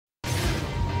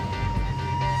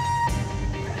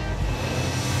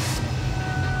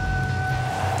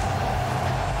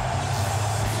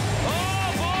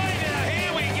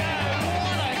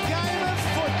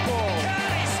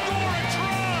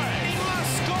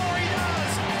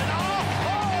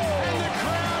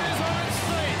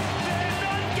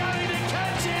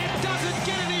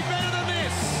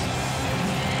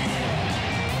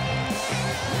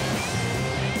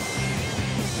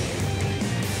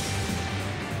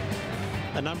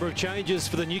A number of changes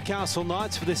for the Newcastle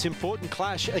Knights for this important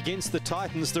clash against the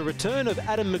Titans. The return of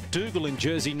Adam McDougall in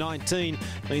jersey 19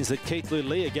 means that Keith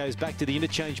Lulia goes back to the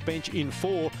interchange bench in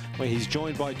 4, where he's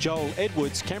joined by Joel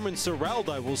Edwards. Cameron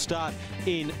Ciraldo will start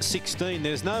in 16.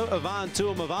 There's no Ivan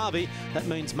Tuamavavi. That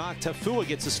means Mark Tafua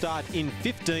gets a start in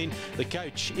 15. The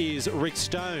coach is Rick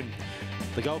Stone.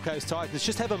 The Gold Coast Titans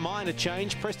just have a minor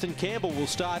change. Preston Campbell will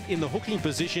start in the hooking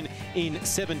position in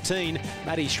 17.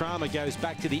 Matty Schramer goes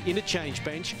back to the interchange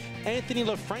bench. Anthony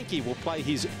LaFranchi will play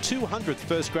his 200th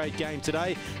first grade game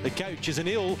today. The coach is an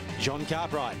ill John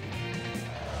Cartwright.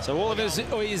 So all of us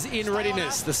is in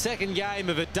readiness. The second game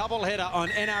of a doubleheader on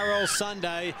NRL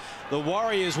Sunday. The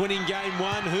Warriors winning game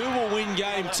 1. Who will win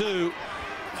game 2?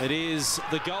 It is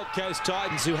the Gold Coast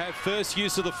Titans who have first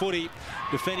use of the footy,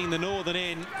 defending the northern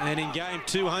end. And in game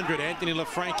 200, Anthony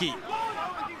LaFranchi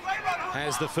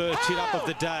has the first hit up of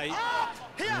the day.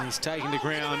 And he's taken to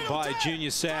ground by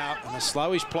Junior Sau. And a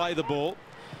slowish play the ball.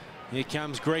 Here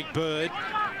comes Greg Bird.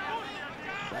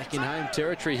 Back in home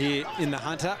territory here in the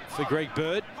Hunter for Greg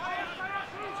Bird.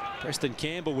 Preston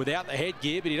Campbell without the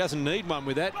headgear, but he doesn't need one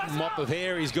with that mop of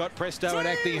hair he's got. Presto at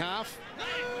acting half.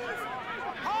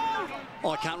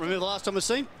 I can't remember the last time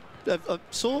I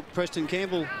saw Preston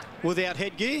Campbell without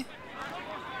headgear.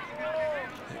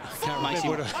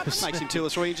 Makes him 2 or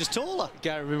 3 inches taller.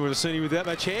 Can't remember to see him with that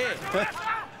much hair.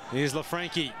 Here's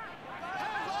LaFranchi.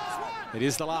 It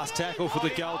is the last tackle for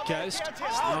the Gold Coast.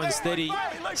 Slow and steady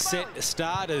set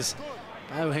start as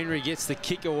Bo Henry gets the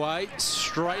kick away.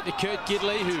 Straight to Kurt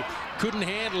Gidley, who couldn't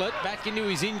handle it. Back into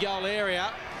his in-goal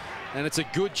area. And it's a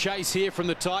good chase here from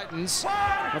the Titans.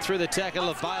 Not through the tackle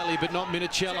of Bailey, but not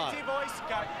Minicello.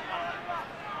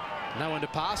 No one to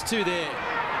pass to there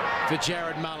for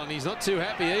Jared Mullen. He's not too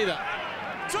happy either.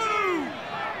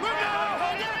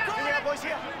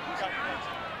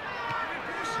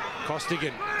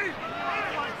 Costigan.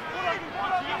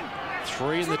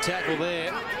 3 in the tackle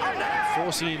there.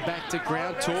 Forcing him back to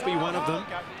ground. Torpy, one of them.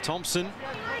 Thompson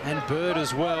and Bird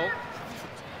as well.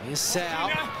 Here's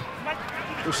Sau.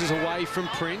 Pushes away from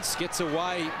Prince, gets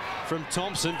away from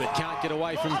Thompson, but can't get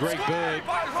away from Greg Bird.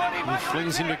 He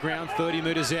flings him to ground 30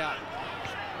 metres out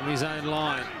on his own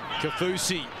line.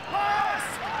 Kafusi.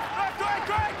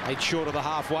 8 short of the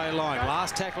halfway line.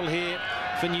 Last tackle here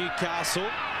for Newcastle.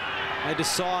 They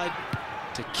decide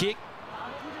to kick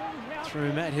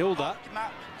through Matt Hilda.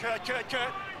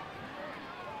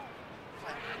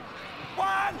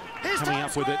 Coming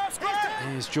up with it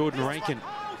is Jordan Rankin.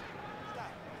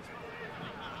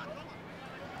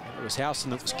 It was Howson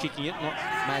that was kicking it, not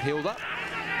Matt Hilda.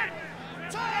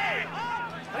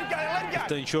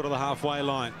 15 short of the halfway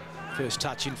line. First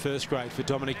touch in first grade for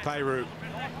Dominic Peyroux.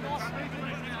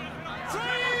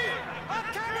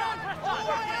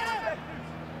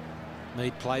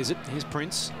 Mead plays it. Here's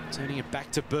Prince, turning it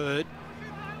back to Bird.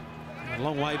 A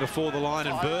long way before the line,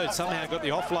 and Bird somehow got the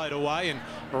offload away, and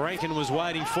Rankin was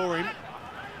waiting for him.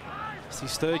 It's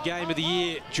his 3rd game of the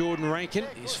year, Jordan Rankin.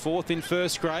 His 4th in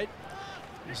first grade.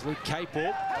 There's Luke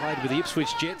Capel, played with the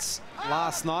Ipswich Jets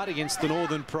last night against the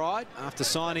Northern Pride after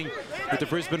signing with the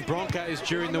Brisbane Broncos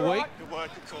during the week. And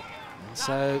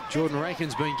so Jordan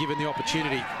Rankin's been given the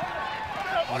opportunity.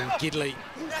 And Gidley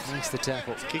makes the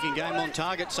tackle. Kicking game on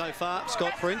target so far.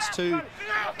 Scott Prince, 2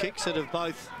 kicks that have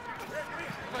both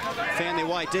found their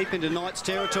way deep into Knights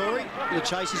territory. The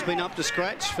chase has been up to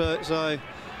scratch.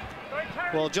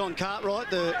 While John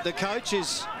Cartwright, the coach,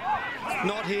 is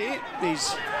not here.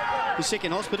 He's sick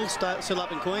in hospital, still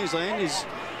up in Queensland. His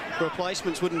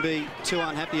replacements wouldn't be too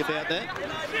unhappy about that.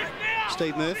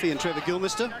 Steve Murphy and Trevor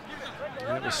Gilmister.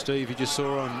 That was Steve you just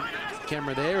saw on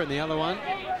camera there, and the other one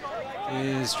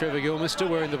is Trevor Gilmister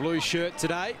wearing the blue shirt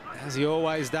today, as he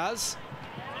always does.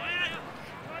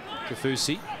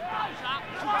 Kafusi.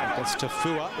 That's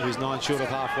Tafua, who's 9 short of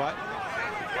halfway.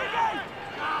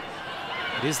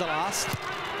 It is the last.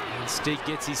 And Stig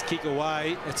gets his kick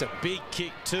away. It's a big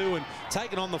kick too, and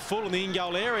taken on the full in the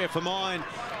in-goal area for mine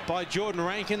by Jordan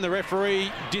Rankin. The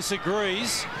referee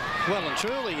disagrees. Well and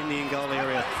truly in the in-goal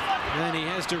area. And he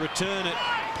has to return it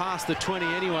past the 20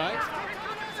 anyway.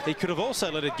 He could have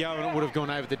also let it go and it would have gone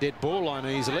over the dead ball line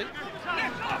easily.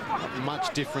 Not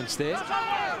much difference there.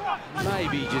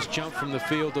 Maybe just jumped from the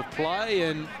field of play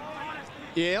and...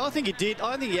 Yeah, I think he did.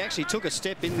 I think he actually took a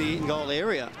step in the in-goal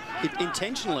area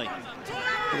intentionally.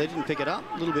 But they didn't pick it up.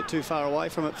 A little bit too far away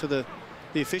from it for the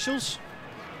officials.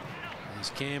 There's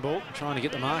Campbell trying to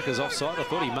get the markers offside. I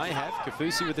thought he may have.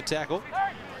 Kafusi with the tackle.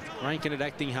 Rankin at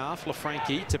acting half.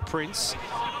 LaFranchi to Prince.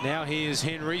 Now here's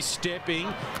Henry stepping.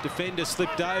 Defender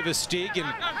slipped over Stig, and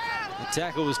the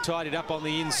tackle was tidied up on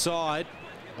the inside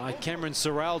by Cameron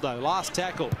Ciraldo. Last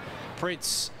tackle.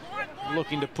 Prince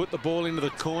looking to put the ball into the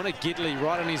corner. Gidley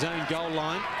right on his own goal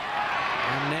line.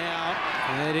 And now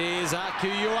it is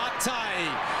Akuyuate,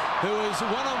 who is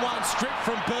one-on-one strip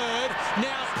from Bird.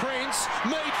 Now Prince,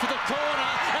 meet for the corner,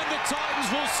 and the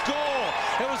Titans will score.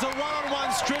 It was a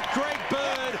one-on-one strip, Greg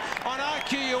Bird on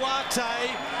Akuyuate,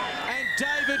 and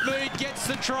David Mead gets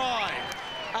the try.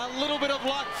 A little bit of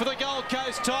luck for the Gold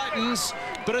Coast Titans,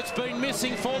 but it's been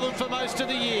missing for them for most of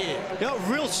the year. Yeah,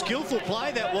 real skillful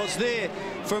play that was there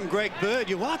from Greg Bird.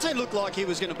 Uwate looked like he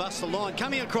was going to bust the line.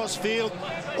 Coming across field,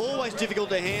 always difficult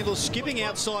to handle, skipping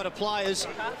outside of players.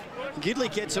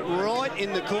 Gidley gets it right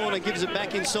in the corner, gives it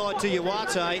back inside to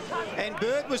Uwate, and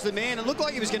Bird was the man. It looked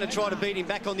like he was going to try to beat him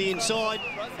back on the inside,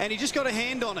 and he just got a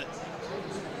hand on it.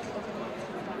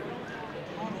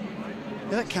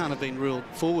 That can't have been ruled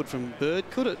forward from Bird,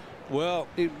 could it? Well,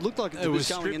 it looked like it was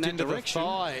going in that direction. The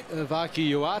thigh of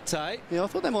Akuyuate. Yeah, I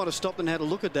thought they might have stopped and had a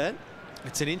look at that.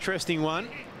 It's an interesting one.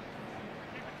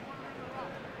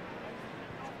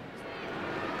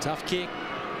 Tough kick.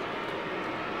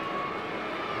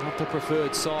 Not the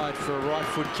preferred side for a right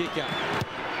foot kicker.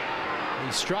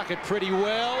 He struck it pretty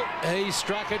well. He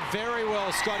struck it very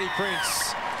well, Scotty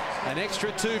Prince. An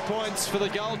extra 2 points for the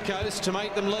Gold Coast to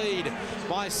make them lead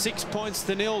by 6 points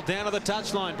to 0 down to the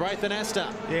touchline. Braithen Astor.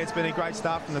 Yeah, it's been a great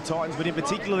start from the Titans, but in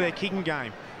particular their kicking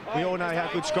game. We all know how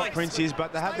good Scott Prince is,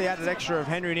 but they have the added extra of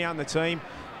Henry now on the team.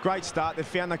 Great start. They've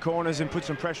found the corners and put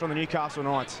some pressure on the Newcastle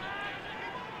Knights.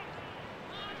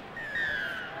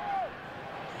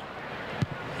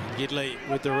 Gidley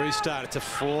with the restart. It's a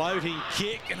floating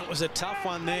kick, and it was a tough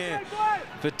one there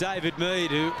for David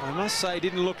Mead, who I must say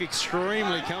didn't look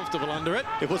extremely comfortable under it.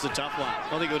 It was a tough one.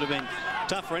 I think it would have been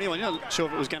tough for anyone. You're not sure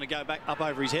if it was going to go back up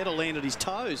over his head or land at his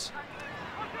toes.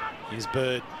 Here's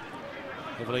Bird,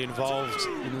 heavily involved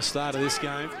in the start of this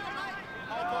game.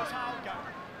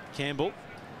 Campbell.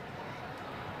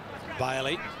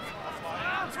 Bailey.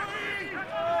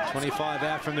 25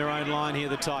 out from their own line here,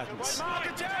 the Titans.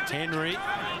 Henry.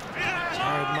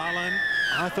 Jared Mullen.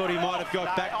 I thought he might have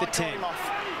got back to 10.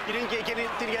 You didn't get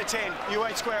a 10. You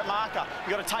weren't square at marker.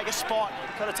 You got to take a spot.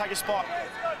 Got to take a spot.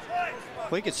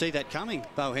 We could see that coming.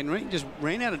 Bo Henry just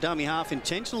ran out of dummy half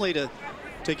intentionally to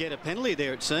get a penalty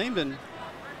there, it seemed, and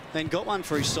then got one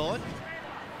for his side.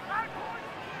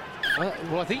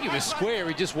 Well, I think he was square.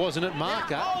 He just wasn't at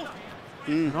marker.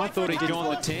 And I thought he'd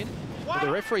gone the 10. But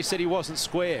the referee said he wasn't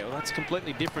square. Well, that's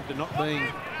completely different to not being,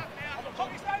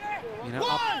 you know,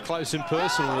 up close and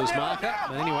personal as marker.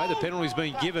 But anyway, the penalty's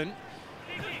been given,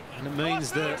 and it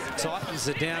means the Titans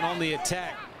are down on the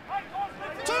attack.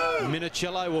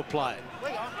 Minicello will play.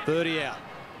 30 out.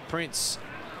 Prince,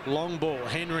 long ball.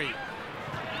 Henry.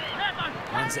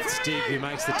 Runs that Stig, who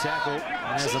makes the tackle.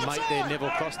 And has a mate there,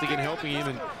 Neville Costigan, helping him.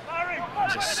 And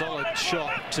it was a solid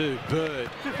shot to Bird.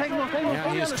 Now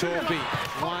here's Torpy.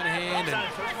 One hand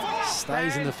and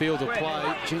stays in the field of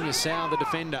play. Junior Sow, the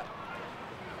defender.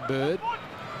 Bird.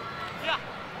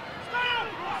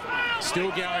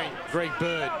 Still going, Greg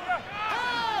Bird.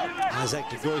 Isaac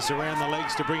DeGoyce around the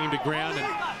legs to bring him to ground, and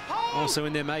also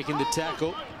in there making the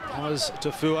tackle was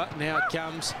Tafua. Now it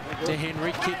comes to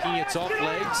Henry, kicking its off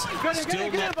legs.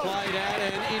 Still not played out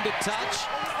and into touch.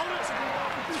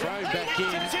 Thrown back in,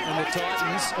 and the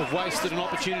Titans have wasted an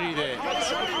opportunity there.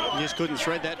 He just couldn't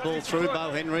thread that ball through,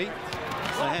 Bo Henry.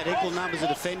 They had equal numbers of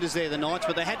defenders there, the Knights,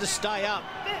 but they had to stay up.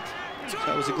 So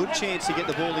it was a good chance to get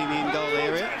the ball in the in-goal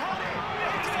area.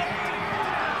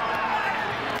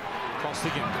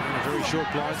 Costigan on a very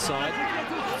short blind side.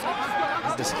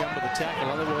 Had to succumb to the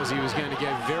tackle, otherwise he was going to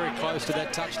go very close to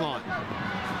that touchline.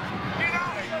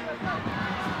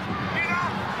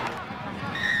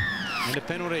 And a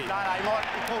penalty. No,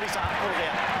 he pulled his arm, pulled it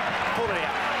out. Pulled it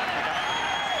out.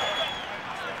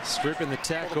 Okay. Strip in the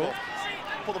tackle.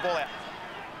 Pull the ball out.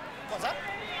 What's that?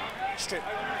 Strip.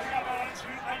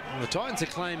 Well, the Titans are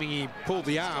claiming he pulled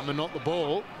the arm and not the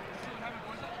ball.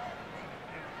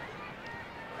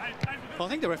 I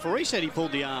think the referee said he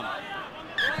pulled the arm.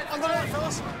 On the line,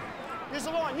 fellas. Use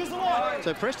the line, use the line.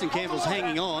 So Preston Campbell's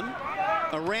hanging on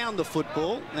around the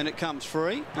football, and it comes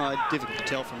free. Difficult to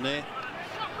tell from there.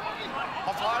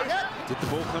 Did the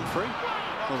ball come free?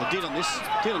 Well, it did on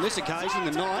this occasion,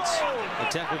 the Knights. The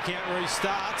tackle count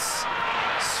restarts.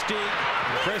 Stig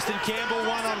and Preston Campbell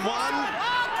one-on-one.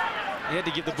 He had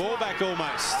to give the ball back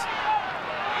almost.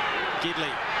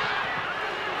 Gidley.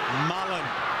 Mullen.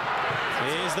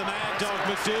 Here's the mad dog,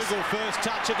 McDougall. First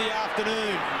touch of the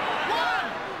afternoon.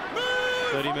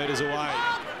 30 metres away.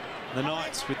 The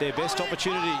Knights with their best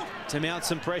opportunity to mount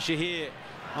some pressure here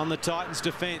on the Titans'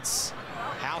 defence.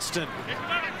 Houston.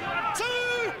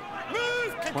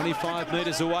 25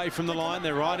 metres away from the line.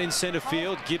 They're right in centre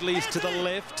field. Gidley's to the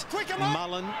left.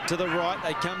 Mullen to the right.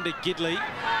 They come to Gidley.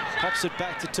 Pops it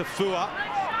back to Tafua.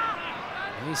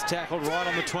 He's tackled right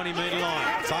on the 20-metre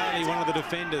line. Bailey, one of the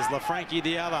defenders. LaFranchi,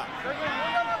 the other.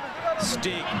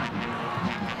 Stig.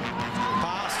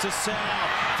 Pass to Sal.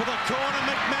 For the corner,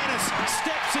 McManus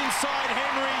steps inside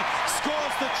Henry.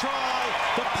 Scores the try.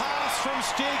 The pass from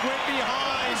Stig went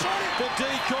behind the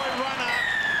decoy runner.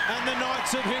 And the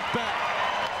Knights have hit back.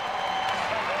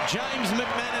 James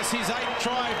McManus, his 8th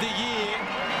try of the year.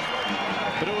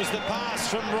 But it was the pass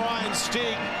from Ryan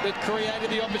Stig that created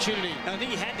the opportunity. I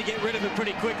think he had to get rid of it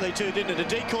pretty quickly too, didn't it? The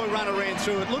decoy runner ran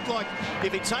through. It looked like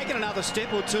if he'd taken another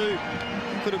step or two,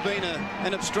 it could have been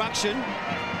an obstruction.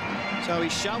 So he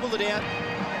shoveled it out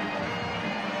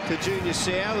to Junior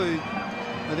Sau, who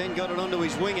then got it onto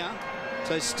his winger.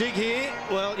 So Stig here,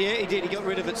 well, yeah, he did. He got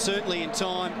rid of it certainly in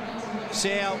time.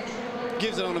 Sau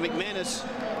gives it on to McManus.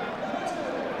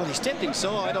 Well, he stepped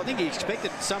inside. I think he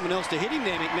expected someone else to hit him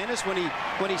there, McManus, when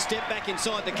he stepped back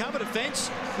inside the cover defence.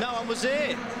 No one was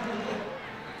there.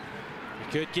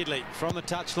 Kurt Gidley from the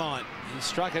touchline. He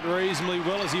struck it reasonably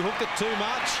well as he hooked it too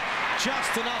much.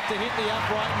 Just enough to hit the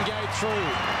upright and go through.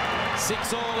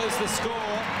 6-all is the score.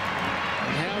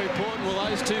 And how important will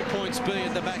those 2 points be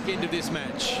at the back end of this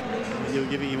match? You're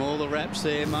giving him all the raps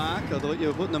there, Mark. I thought you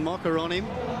were putting the mocker on him.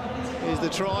 Here's the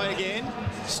try again.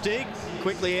 Stig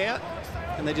quickly out.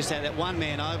 And they just had that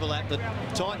one-man overlap. The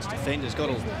Titans defenders got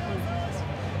all...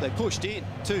 They pushed in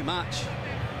too much.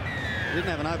 They didn't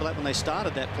have an overlap when they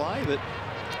started that play, but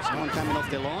someone coming off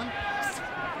their line.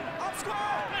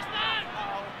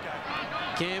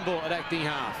 Campbell at acting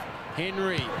half.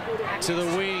 Henry to the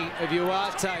wing of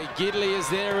Uarte. Gidley is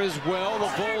there as well.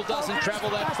 The ball doesn't travel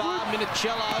that far.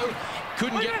 Minicello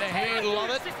couldn't get the handle of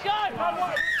it.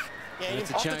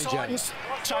 It's a change.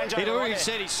 He'd already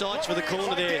set his sights for the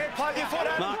corner there,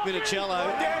 Mark Minicello.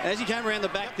 As he came around the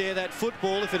back there, that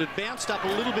football, if it had bounced up a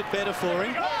little bit better for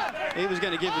him, he was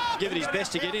going to give it his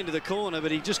best to get into the corner,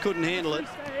 but he just couldn't handle it.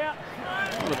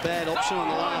 Not a bad option on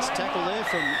the last tackle there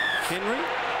from Henry.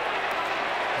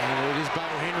 And it is Bo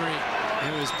Henry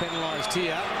who is penalised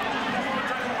here.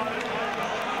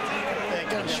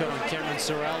 Got a shot on Cameron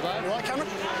Serraldo. Right, Cameron?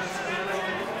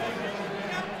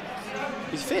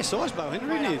 He's a fair size, Bo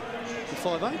Henry, isn't he?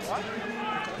 5'8". I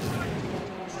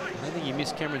don't think you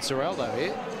missed Cameron Serraldo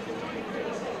here.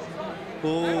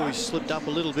 Oh, he slipped up a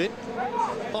little bit.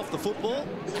 Off the football.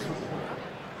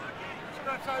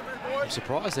 I'm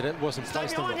surprised that it wasn't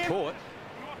placed on report.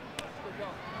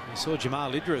 I saw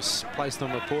Jamal Idris placed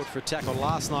on report for a tackle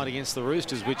last night against the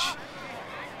Roosters, which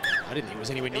I didn't think was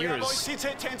anywhere near as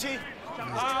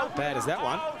bad as that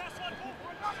one.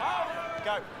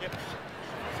 Go. Yep.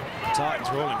 Titans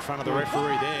were all in front of the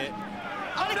referee there.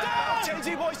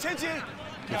 Tenzi, boys, Tenzi.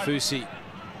 Kafusi.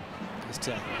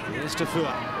 There's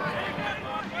Tafua.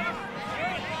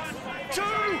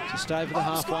 Just over the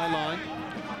halfway line.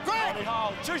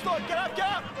 Choose line, get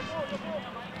up.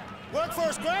 Work for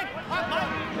us, Greg.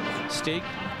 Stig.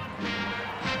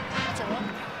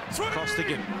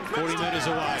 Costigan, 40 metres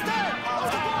away.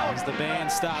 As the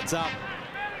band starts up.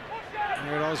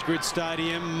 Here at Ausgrid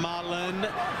Stadium, Mullen,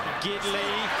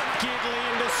 Gidley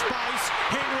into space,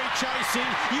 Henry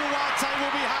chasing, Uarte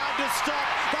will be hard to stop,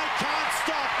 they can't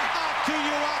stop, up to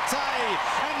Uarte,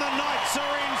 and the Knights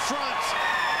are in front.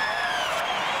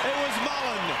 It was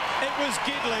Mullen, it was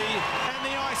Gidley, and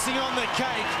the icing on the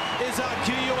cake is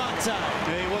Aku Uarte.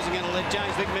 He wasn't going to let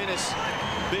James McManus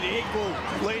be the equal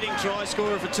leading try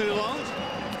scorer for too long.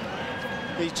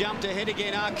 He's jumped ahead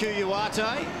again, Aku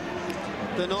Uarte.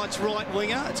 The Knights' right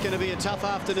winger. It's going to be a tough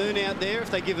afternoon out there if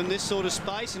they give him this sort of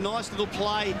space. A nice little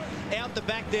play out the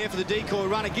back there for the decoy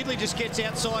runner. Gidley just gets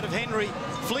outside of Henry,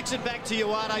 flicks it back to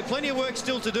Uarte. Plenty of work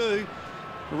still to do.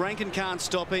 Rankin can't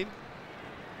stop him.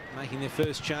 Making their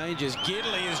first change as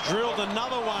Gidley has drilled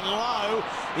another one low.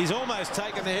 He's almost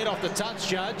taken the head off the touch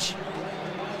judge.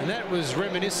 And that was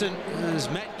reminiscent as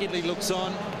Matt Gidley looks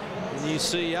on. The new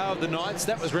CEO of the Knights.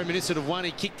 That was reminiscent of one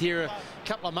he kicked here a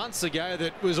couple of months ago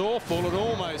that was awful and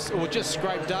almost, or just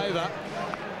scraped over.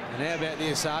 And how about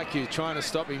this, Aku trying to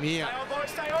stop him here.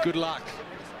 Good luck.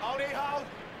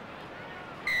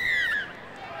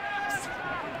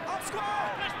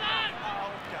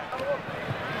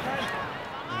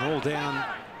 And all down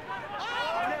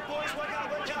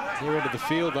here into the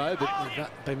field though,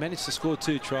 but they managed to score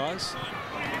 2 tries.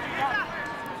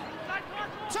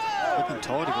 Looking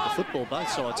tidy with the football, both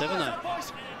sides, haven't they?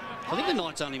 I think the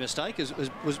Knights' only mistake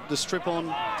was the strip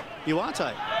on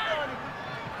Uarte.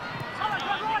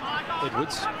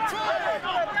 Edwards. The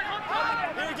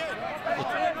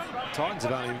Titans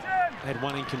have only had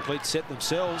one incomplete set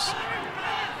themselves.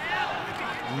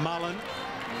 Mullen,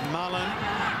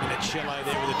 and a cello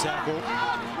there with a tackle.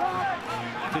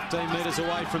 15 metres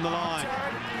away from the line.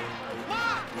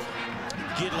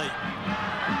 Gidley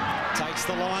takes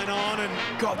the line on and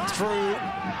got through,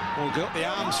 or got the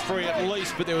arms free at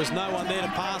least, but there was no one there to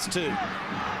pass to.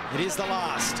 It is the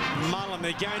last. Mullen,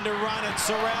 they're going to run it.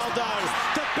 Serraldo,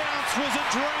 the bounce was a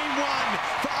dream one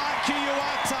for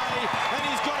Arcuate, and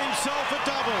he's got himself a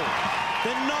double.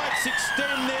 The Knights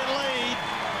extend their lead.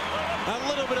 A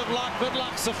little bit of luck, but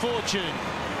luck's a fortune.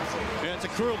 Yeah, it's a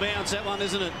cruel bounce, that one,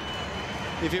 isn't it?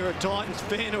 If you're a Titans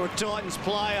fan or a Titans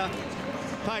player,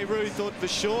 Peru thought for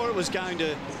sure it was going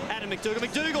to Adam McDougall.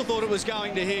 McDougall thought it was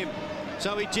going to him.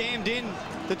 So he jammed in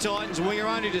the Titans winger,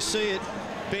 only to see it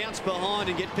bounce behind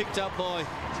and get picked up by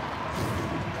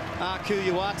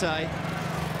Arcuate.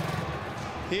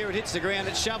 Here it hits the ground,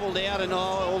 it's shoveled out, and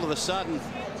all of a sudden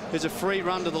there's a free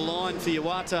run to the line for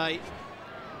Uate.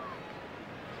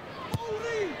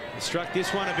 Struck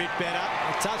this one a bit better.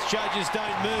 The touch judges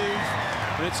don't move,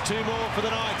 and it's 2 more for the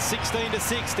Knights.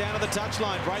 16-6 down to the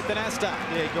touchline. Break the Nasta.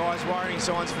 Yeah, guys, worrying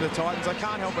signs for the Titans. I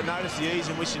can't help but notice the ease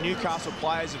in which the Newcastle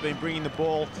players have been bringing the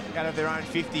ball out of their own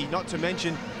 50. Not to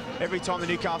mention, every time the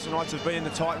Newcastle Knights have been in the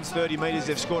Titans 30 metres,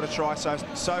 they've scored a try so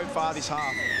far this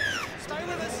half. Stay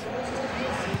with us.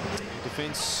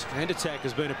 Defence and attack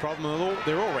has been a problem.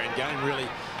 They're all-round game, really.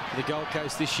 The Gold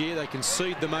Coast this year, they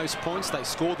concede the most points, they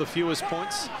score the fewest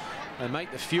points, they make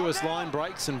the fewest line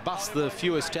breaks and bust the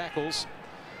fewest tackles.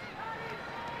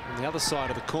 On the other side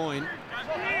of the coin,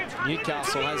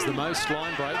 Newcastle has the most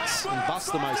line breaks and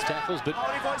busts the most tackles, but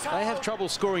they have trouble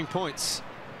scoring points.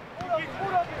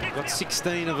 They've got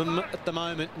 16 of them at the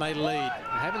moment, and they lead.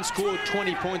 They haven't scored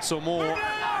 20 points or more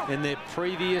in their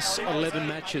previous 11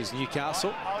 matches.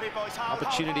 Newcastle,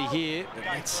 opportunity here, but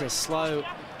that's a slow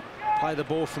play the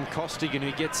ball from Costigan,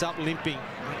 who gets up limping.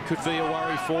 That could be a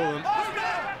worry for them.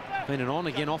 Been an on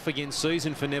again, off again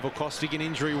season for Neville Costigan,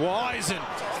 injury-wise, and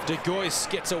De Gois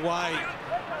gets away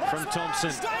from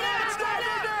Thompson.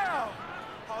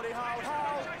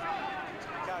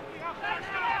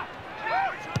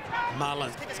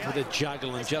 Mullen with a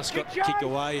juggle and just got the kick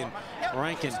away, and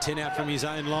Rankin 10 out from his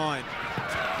own line.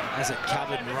 Has it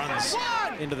covered and runs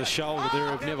into the shoulder there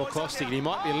of Neville Costigan. He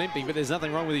might be limping, but there's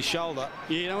nothing wrong with his shoulder.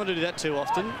 Yeah, you don't want to do that too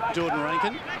often, Jordan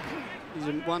Rankin. He's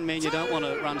one man you don't want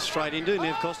to run straight into,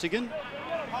 Nev Costigan.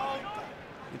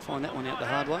 You find that one out the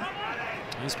hard way.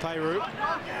 Here's Peru.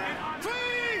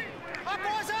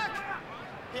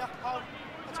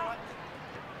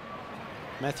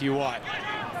 Matthew White.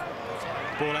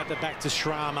 Ball out the back to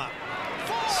Shrama.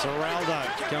 Serraldo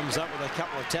comes up with a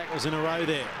couple of tackles in a row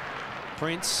there.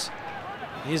 Prince.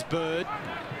 Here's Bird.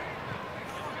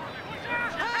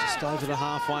 Just over the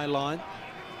halfway line.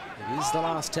 It is the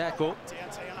last tackle.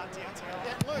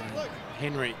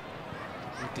 Henry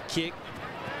with the kick.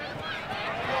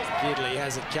 Gidley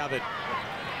has it covered.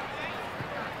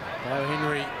 Oh,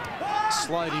 Henry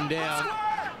slowed him down.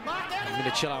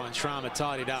 Minicello and Shrama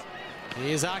tied it up.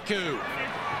 Here's Aku.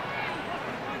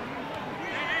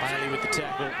 Bailey with the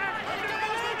tackle.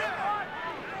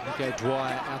 Nico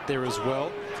Dwyer out there as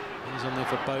well. He's on there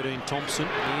for Bodine Thompson.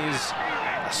 Here's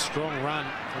a strong run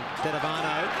from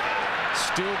Tedavano.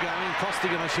 Still going.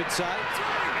 Costigan, I should say.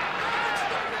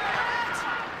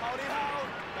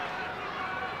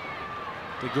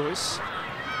 De Gois.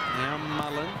 Now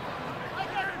Mullen.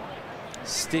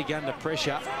 Stig under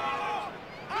pressure.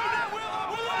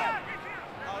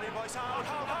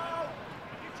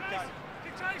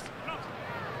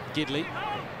 Gidley.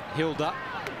 Hilda.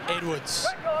 Edwards.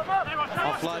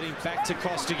 Offloading back to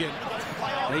Costigan.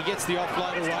 He gets the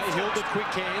offload away. Hilda quick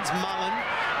hands. Mullen.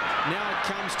 Now it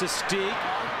comes to Stig.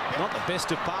 Not the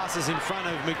best of passes in front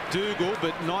of McDougall,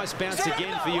 but nice bounce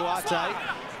again for Uate.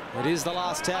 It is the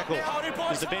last tackle.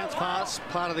 Is the bounce pass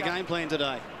part of the game plan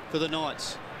today for the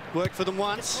Knights? Worked for them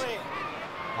once.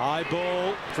 High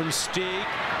ball from Stig.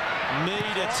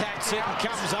 Mead attacks it and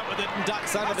comes up with it and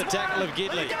ducks under the tackle of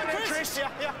Gidley.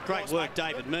 Great work,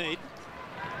 David Mead.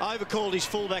 Overcalled his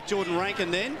fullback Jordan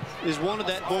Rankin then. He's wanted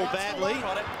that ball badly.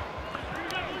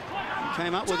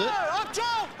 Came up with it.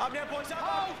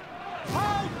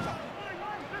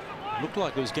 Looked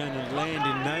like it was going to land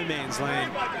in no man's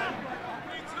land.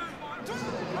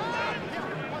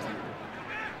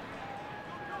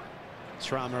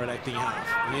 Shrama at acting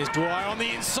half. Here's Dwyer on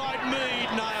the inside. Mead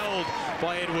nailed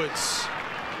by Edwards.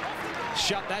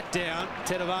 Shut that down.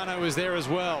 Tedavano was there as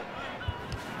well.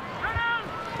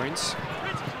 Prince.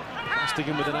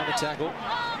 Costigan with another tackle.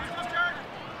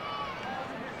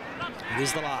 It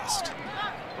is the last.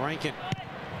 Rankin.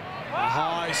 A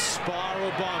high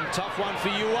spiral bomb. Tough one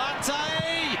for Uarte.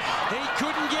 He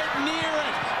couldn't get near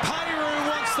it. Payru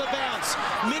wants the bounce.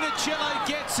 Minicello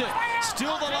gets it.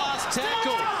 Still the last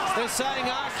tackle. They're saying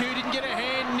Aku didn't get a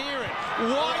hand near it.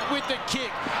 White with the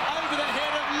kick. Over the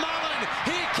head of Mullen.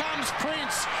 Here comes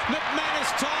Prince.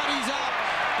 McManus tidies up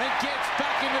and gets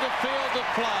back into the field of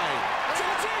play.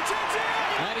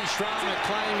 Matty Schramer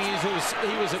claiming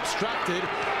he was obstructed.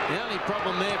 The only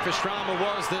problem there for Schramer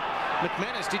was that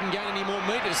McManus didn't gain any more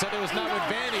metres, so there was no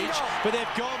advantage, but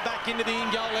they've gone back into the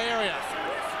in-goal area.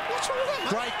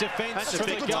 Great defence from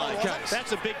the Gold Coast.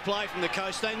 That's a big play from the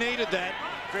Coast. They needed that.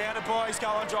 Grounded boys, go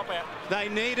on, drop out. They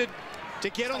needed to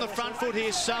get on the front foot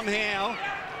here somehow,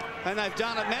 and they've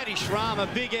done it. Matty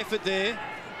Schramer, big effort there.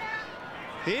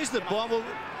 Here's the bomb. Well,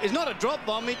 it's not a drop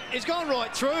bomb. It's gone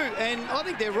right through, and I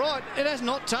think they're right. It has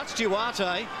not touched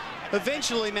Uarte.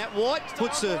 Eventually, Matt White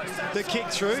puts the kick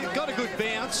through. Got a good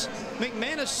bounce.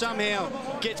 McManus somehow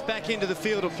gets back into the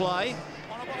field of play.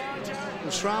 Well,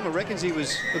 Schramer reckons he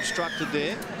was obstructed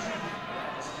there.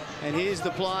 And here's the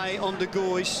play on De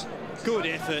Gois. Good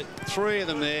effort. 3 of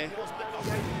them there.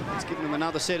 Let's give them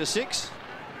another set of 6.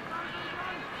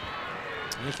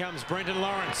 Here comes Brendan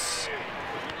Lawrence.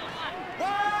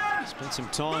 Spent some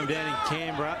time down in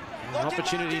Canberra. An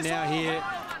opportunity now here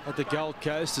at the Gold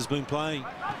Coast. Has been playing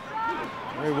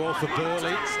very well for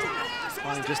Burley.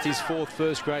 Playing just his 4th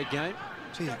first-grade game.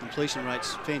 Gee, the completion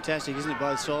rate's fantastic, isn't it,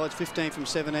 both sides? 15 from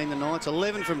 17 the Knights,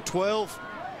 11 from 12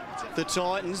 the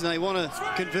Titans. And they want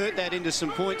to convert that into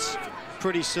some points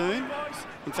pretty soon.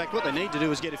 In fact, what they need to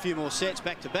do is get a few more sets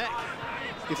back-to-back.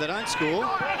 If they don't score...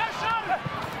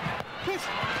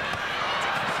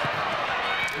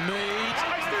 Mead,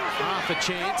 half a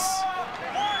chance.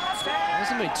 There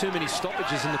hasn't been too many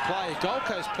stoppages in the play. Gold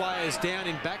Coast players down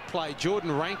in back play.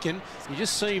 Jordan Rankin, you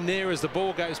just see him there as the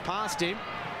ball goes past him.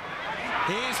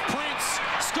 Here's Prince,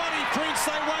 Scotty Prince,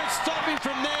 they won't stop him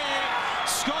from there.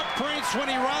 Scott Prince, when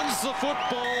he runs the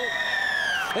football,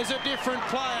 is a different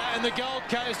player, and the Gold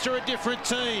Coast are a different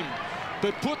team.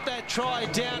 But put that try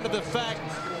down to the fact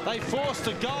they forced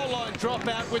a goal line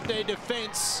dropout with their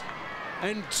defence,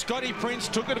 and Scotty Prince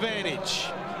took advantage.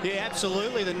 Yeah,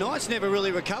 absolutely. The Knights never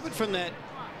really recovered from that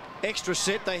extra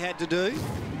set they had to do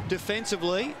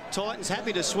defensively. Titans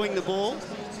happy to swing the ball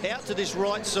out to this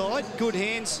right side. Good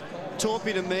hands,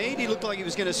 Torpy to Mead. He looked like he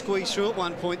was going to squeeze through at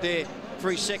one point there for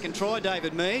his second try,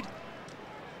 David Mead.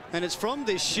 And it's from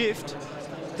this shift,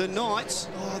 the Knights,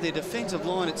 their defensive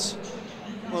line, it's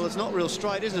not real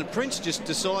straight, isn't it? Prince just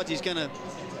decides he's going to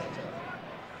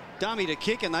dummy to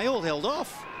kick, and they all held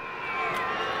off.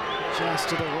 Just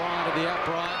to the right of the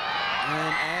upright,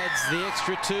 and adds the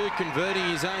extra 2, converting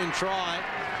his own try.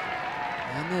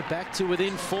 And they're back to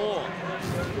within 4.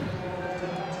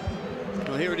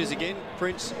 Well, here it is again.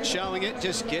 Prince showing it,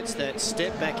 just gets that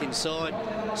step back inside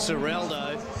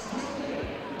Ciraldo.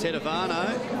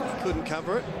 Tedovano couldn't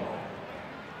cover it.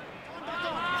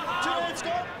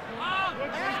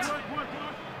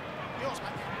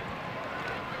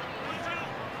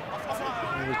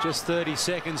 With just 30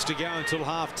 seconds to go until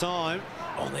half-time.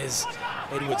 Oh, there's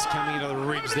Edwards coming into the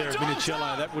ribs there of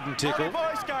Minicello. That wouldn't tickle.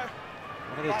 What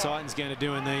are the Titans going to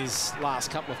do in these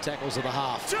last couple of tackles of the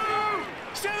half? 2,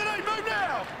 7, 8, move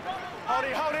now! Hold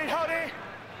it.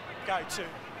 Go 2.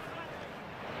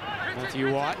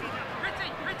 Matthew White.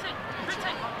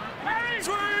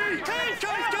 3, go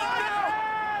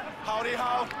now!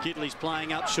 Hold. Gidley's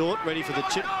playing up short, ready for the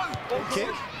chip kick.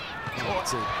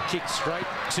 It's a kick straight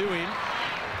to him.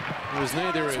 It was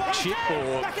neither a chip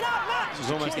or it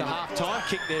was almost a half-time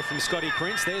kick there from Scotty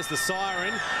Prince. There's the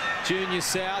siren. Junior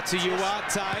Sau to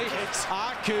Uarte.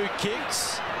 Aku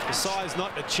kicks. Decides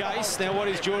not to chase. Now what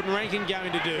is Jordan Rankin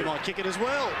going to do? He might kick it as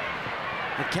well.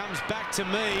 It comes back to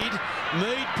Mead.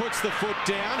 Mead puts the foot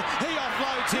down. He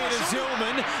offloads here to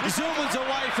Zillman. Zillman's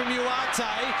away from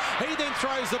Uarte. He then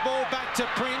throws the ball back to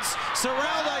Prince.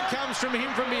 Ciraldo comes from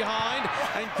him from behind,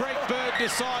 and Greg Bird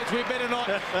decides we better not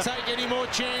take any more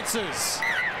chances.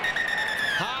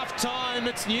 Half-time,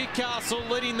 it's Newcastle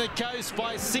leading the Coast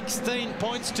by 16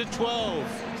 points to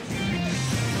 12.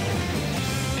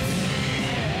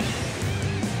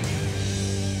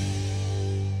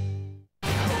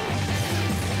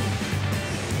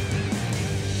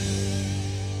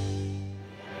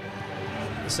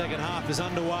 The second half is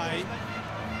underway.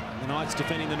 The Knights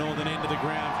defending the northern end of the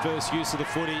ground. First use of the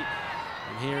footy.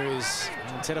 And here is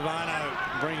Tedovano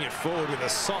bringing it forward with a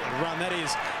solid run. That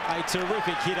is a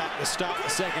terrific hit up to start the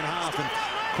second half. And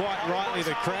quite rightly,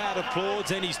 the crowd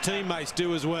applauds and his teammates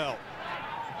do as well.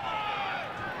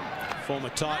 Former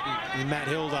Titan Matt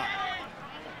Hilda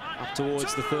up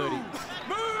towards the 30.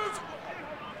 Move!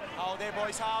 Hold there,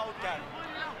 boys, hold, go.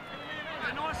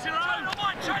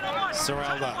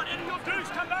 Serralda.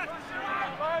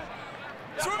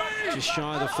 Just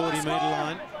shy of the 40-metre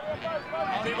line.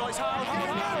 Hold it, boys,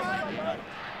 hold.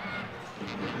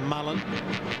 Mullen,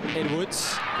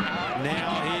 Edwards.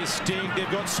 Now here's Sting. They've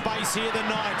got space here, the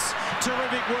Knights.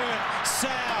 Terrific work.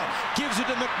 Sal gives it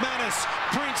to McManus.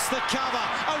 Prince the cover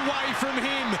away from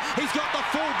him. He's got the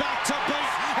full back to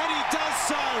beat, and he does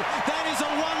so. That is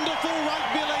a wonderful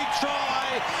rugby league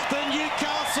try. The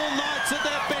Newcastle Knights at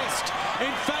their best.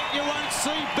 In fact, you won't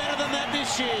see better than that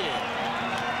this year.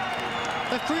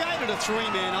 They've created a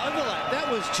three-man overlap. That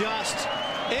was just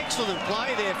excellent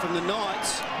play there from the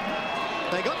Knights.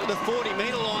 They got to the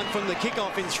 40-metre line from the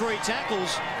kickoff in 3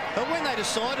 tackles, but when they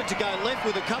decided to go left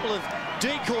with a couple of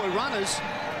decoy runners,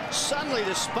 suddenly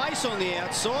the space on the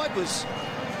outside was,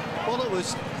 well, it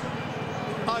was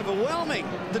overwhelming.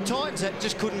 The Titans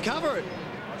just couldn't cover it.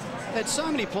 They had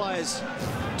so many players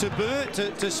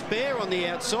to spare on the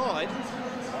outside.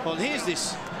 Well, here's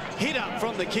this hit up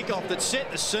from the kickoff that set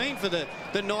the scene for the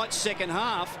Knights' second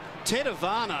half.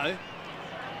 Tedovano.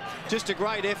 Just a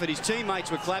great effort. His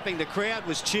teammates were clapping. The crowd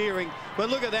was cheering. But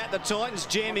look at that. The Titans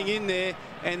jamming in there.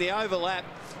 And the overlap.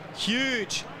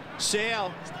 Huge.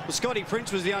 Sal. Well, Scotty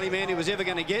Prince was the only man who was ever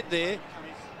going to get there.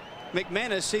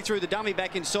 McManus, he threw the dummy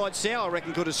back inside. Sal, I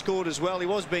reckon, could have scored as well. He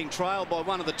was being trailed by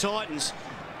one of the Titans.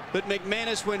 But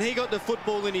McManus, when he got the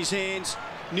football in his hands,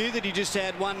 knew that he just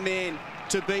had one man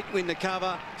to beat in the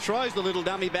cover. Throws the little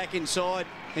dummy back inside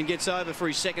and gets over for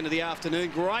his second of the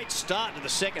afternoon. Great start to the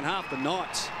second half, the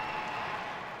Knights.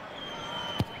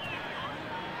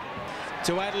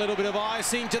 To add a little bit of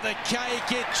icing to the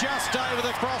cake, it just over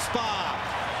the crossbar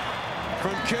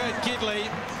from Kurt Gidley,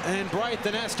 and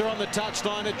Braithen Astor on the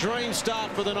touchline. A dream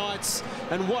start for the Knights,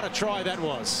 and what a try that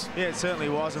was. Yeah, it certainly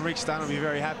was, and Rick Stunn will be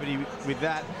very happy with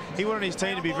that. He wanted his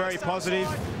team to be very positive,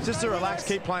 just to relax,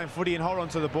 keep playing footy and hold on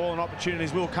to the ball, and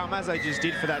opportunities will come, as they just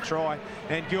did for that try.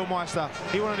 And Gilmeister,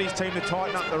 he wanted his team to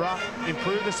tighten up the rough,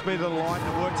 improve the speed of the line,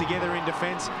 and work together in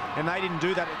defence, and they didn't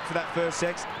do that for that first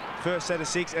set of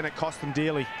 6, and it cost them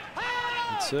dearly.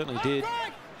 It certainly did.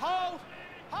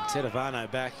 Tedovano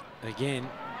back again.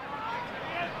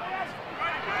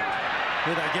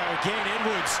 Here they go again.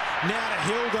 Edwards now to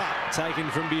Hilda. Taken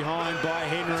from behind by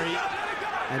Henry.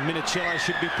 And Minicello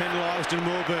should be penalised and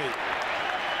will be.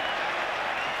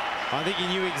 I think he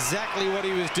knew exactly what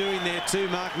he was doing there too,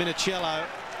 Mark Minicello.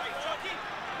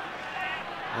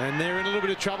 And they're in a little bit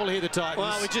of trouble here, the Titans.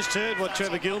 Well, we just heard what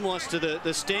Trevor Gilmeister,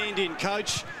 the stand-in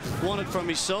coach, wanted from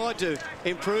his side to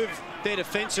improve their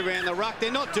defence around the ruck.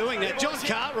 They're not doing that. John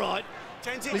Cartwright,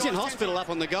 he's in hospital up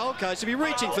on the Gold Coast. He'll be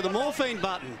reaching for the morphine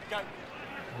button.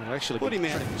 Well, actually, put him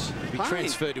out. He'll be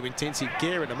transferred to intensive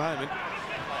care at the moment.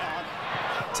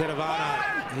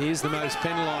 Tedovano, he is the most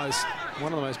penalised,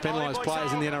 one of the most penalised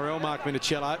players in the NRL, Mark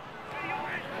Minicello.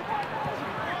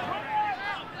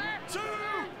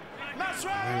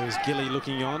 There's Gilly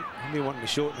looking on. He'll be wanting to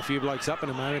shorten a few blokes up in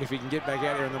a moment if he can get back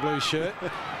out here in the blue shirt.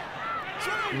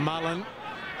 Mullen.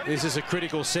 This is a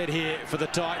critical set here for the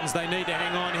Titans. They need to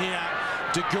hang on here.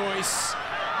 De Goyce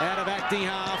out of acting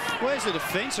half. Where's the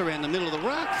defence around the middle of the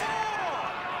ruck?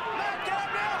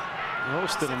 All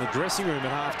still in the dressing room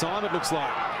at half-time, it looks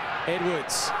like.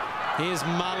 Edwards. Here's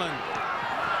Mullen.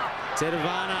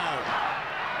 Tedovano.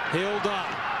 Hilda.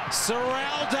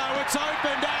 Serraldo. It's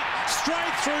opened up.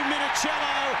 Straight through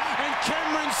Minicello, and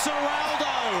Cameron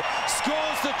Serraldo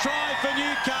scores the try for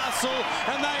Newcastle,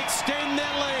 and they extend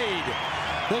their lead.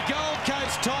 The Gold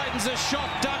Coast Titans are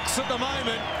shot ducks at the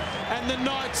moment, and the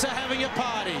Knights are having a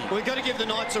party. We've got to give the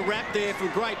Knights a rap there for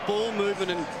great ball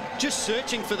movement and just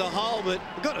searching for the hole, but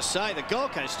we've got to say, the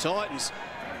Gold Coast Titans,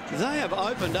 they have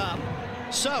opened up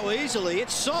so easily.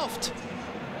 It's soft.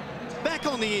 Back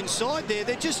on the inside there,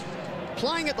 they're just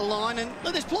playing at the line, and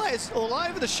there's players all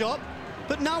over the shop,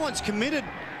 but no one's committed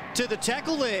to the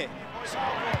tackle there.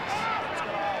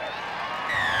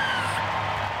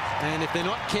 And if they're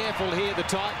not careful here, the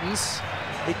Titans,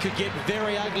 it could get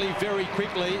very ugly very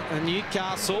quickly. And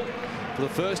Newcastle, for the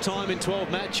first time in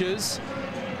 12 matches,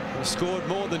 have scored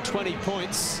more than 20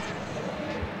 points.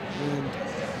 And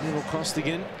Neville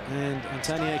Costigan and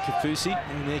Antonio Kafusi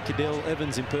in their Cadell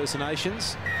Evans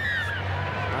impersonations.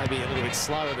 Maybe a little bit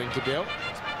slower than Cadell.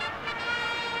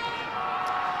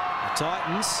 The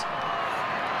Titans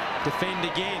defend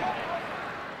again.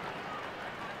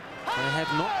 They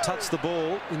have not touched the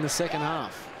ball in the second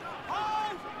half.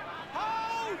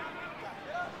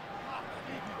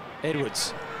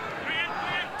 Edwards.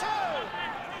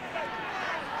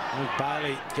 Luke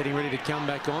Bailey getting ready to come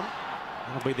back on.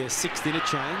 That'll be their 6th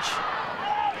interchange.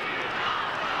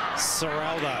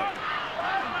 Serraldo.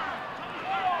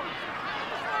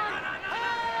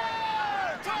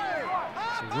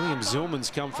 William Zillman's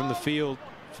come from the field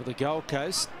for the Gold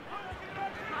Coast.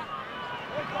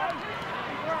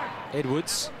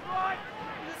 Edwards,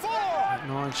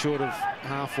 9 short of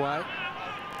halfway.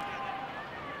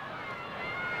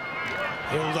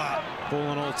 Hilda, ball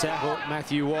on all tackle,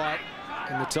 Matthew White,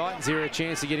 and the Titans here a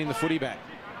chance of getting the footy back.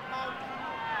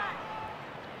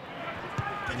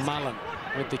 Mullen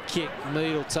with the kick,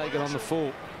 Mead will take it on the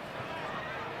full.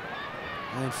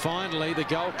 And finally, the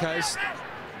Gold Coast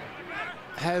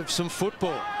have some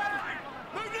football.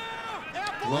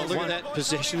 Well, look at that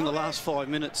possession in the last 5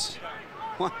 minutes.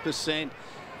 1%.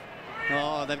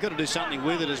 Oh, they've got to do something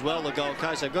with it as well, the Gold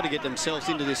Coast. They've got to get themselves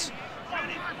into this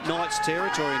Knights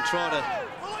territory and try to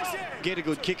get a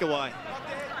good kick away.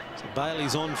 So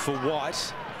Bailey's on for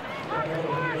White.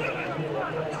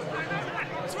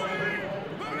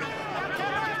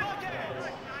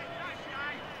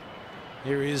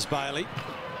 Here is Bailey.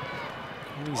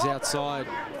 And he's outside.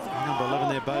 Number 11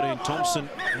 there, Bodine Thompson.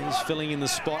 He's filling in the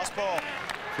spot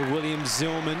for William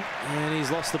Zillman. And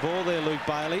he's lost the ball there, Luke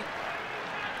Bailey.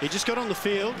 He just got on the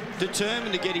field,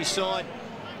 determined to get his side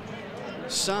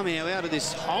somehow out of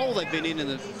this hole they've been in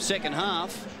the second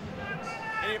half.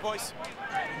 Here, boys.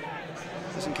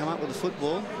 Doesn't come up with the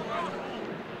football.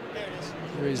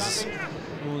 There is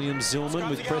William Zillman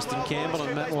with Preston Campbell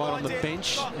and Matt White on the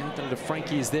bench. And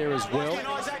Frankie is there as well.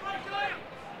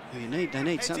 They need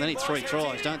something. They need 3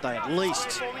 tries, don't they? At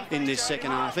least in this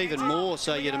second half, even more.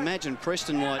 So you'd imagine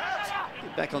Preston might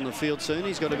get back on the field soon.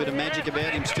 He's got a bit of magic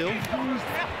about him still.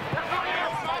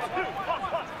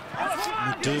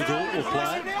 McDougall will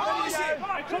play.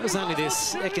 It was only their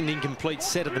second incomplete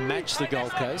set of the match, the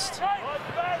Gold Coast.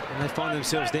 And they find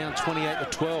themselves down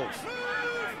 28-12.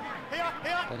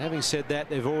 But having said that,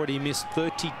 they've already missed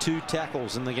 32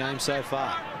 tackles in the game so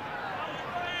far.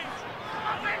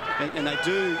 And they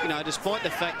do, you know, despite the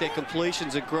fact their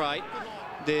completions are great,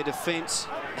 their defence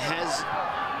has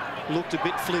looked a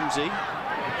bit flimsy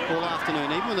all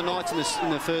afternoon. Even with the Knights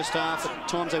in the first half, at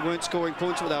times they weren't scoring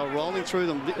points, but they were rolling through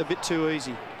them a bit too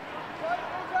easy.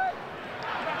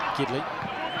 Gidley,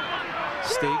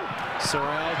 Stig,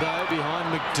 Serraldo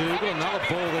behind McDougall. Another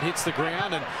ball that hits the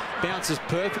ground and bounces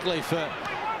perfectly for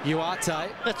Uarte.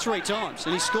 That's 3 times,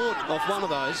 and he scored off one of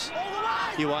those,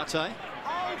 Uarte.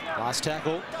 Last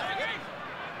tackle.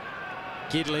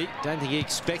 Gidley, don't think he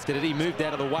expected it. He moved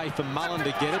out of the way for Mullen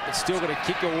to get it, but still got a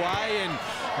kick away, and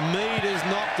Mead has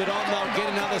knocked it on. They'll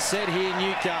get another set here,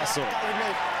 Newcastle.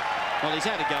 Well, he's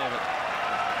had a go at it.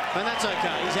 And that's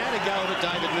okay. He's had a go at it,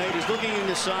 David Mead. He's looking in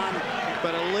the sun,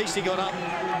 but at least he got up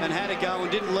and had a go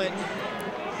and didn't let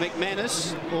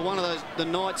McManus, or one of the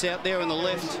Knights out there on the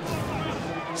left,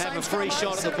 have a free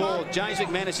shot at the ball. James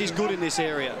McManus is good in this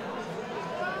area.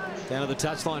 Down to the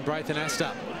touchline, Braithen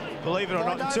Astor. Believe it or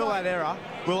not, until that era,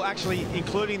 well, actually,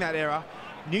 including that era,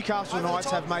 Newcastle Knights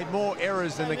have made more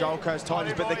errors than the Gold Coast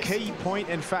Titans, but the key point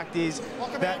and fact is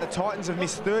that the Titans have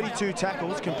missed 32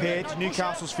 tackles compared to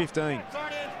Newcastle's 15.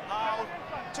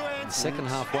 The second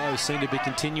half woes seem to be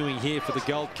continuing here for the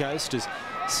Gold Coast as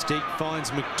Stig finds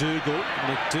McDougall.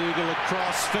 McDougall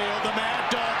across field, the Mad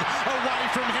Dog away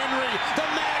from Henry. The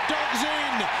Mad Dog's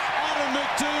in. Adam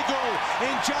McDougall,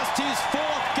 in just his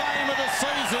 4th game of the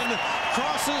season,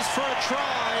 crosses for a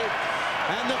try,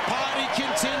 and the party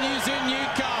continues in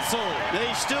Newcastle.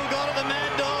 He's still got it, the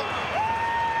Mad Dog.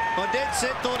 I dead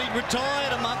set thought he'd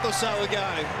retired a month or so ago.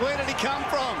 Where did he come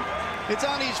from? It's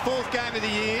only his 4th game of the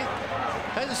year.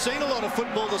 Hasn't seen a lot of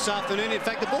football this afternoon. In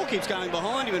fact, the ball keeps going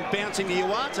behind him and bouncing to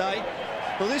Uarte.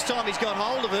 Well, this time he's got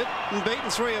hold of it and beaten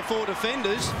 3 or 4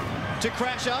 defenders to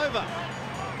crash over.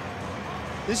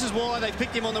 This is why they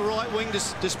picked him on the right wing,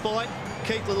 despite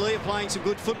Keith Lillia playing some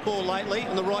good football lately,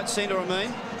 on the right centre, I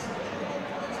mean.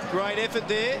 Great effort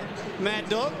there, Mad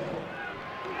Dog.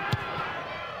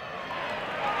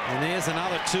 And there's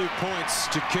another 2 points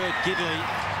to Kurt Gidley.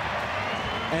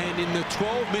 And in the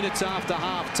 12 minutes after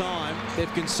half-time,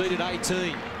 they've conceded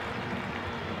 18.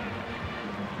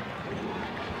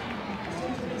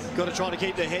 Got to try to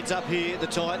keep their heads up here, the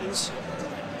Titans.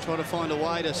 Try to find a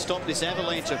way to stop this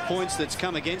avalanche of points that's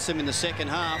come against them in the second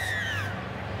half.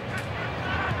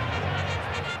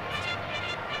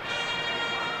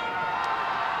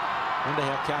 Wonder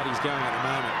how Cardi's going at the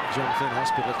moment. John Flynn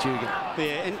Hospital at Tugan.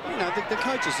 Yeah, and you know the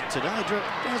coaches today.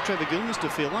 How's Trevor Gilmers to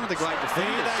feel? One of the great defenders.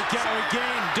 Here they go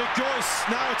again. De Gois.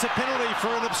 No, it's a penalty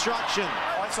for an obstruction.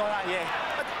 Outside, yeah.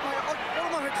 What am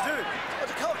I meant to do?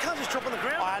 I can't just drop on the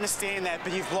ground. I understand that,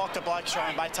 but you've blocked a bloke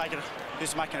showing bait taking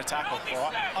who's making a tackle,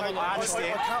 all right? I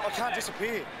understand. I can't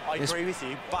disappear. I agree with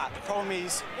you, but the problem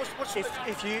is,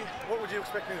 if you... What would you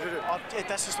expect me to do?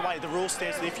 That's just the way the rule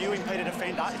stands. If you impede a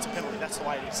defender, it's a penalty. That's the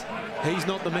way it is. He's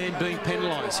not the man being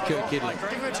penalised, Kurt Gidley.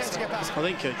 I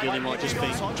think Kurt Gidley might just be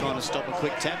trying to stop a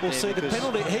quick tap. Well, see, the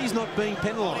penalty, he's not being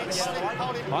penalised.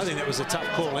 I think that was a tough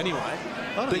call anyway.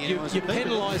 But you're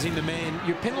penalising the man,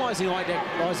 you're penalising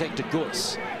Isaac de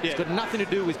Gois. It's got nothing to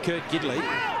do with Kurt Gidley.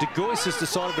 De Gois has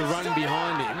decided to run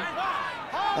behind him,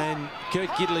 and Kurt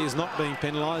Gidley is not being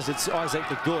penalised. It's Isaac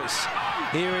de Gois.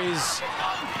 Here is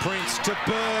Prince to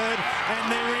Bird,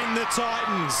 and they're in the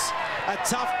Titans. A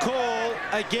tough call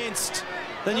against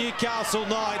the Newcastle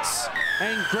Knights,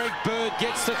 and Greg Bird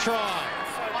gets the try.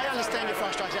 I understand your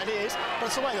frustration, it is, but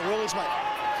it's the way the rule is, mate.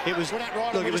 It was,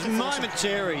 look, it was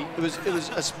momentary. It was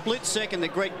a split second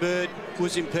that Greg Bird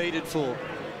was impeded for.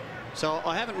 So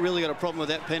I haven't really got a problem with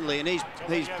that penalty, and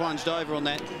he's plunged over on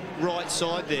that right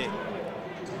side there.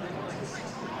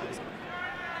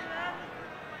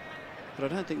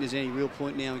 But I don't think there's any real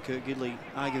point now in Kurt Gidley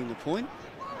arguing the point.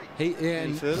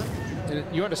 Any further?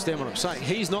 And you understand what I'm saying.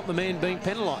 He's not the man being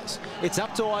penalised. It's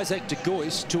up to Isaac de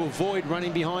Gois to avoid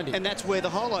running behind him. And that's where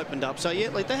the hole opened up. So, yeah,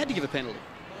 like, they had to give a penalty.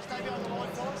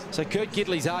 So Kurt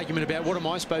Gidley's argument about what am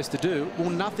I supposed to do? Well,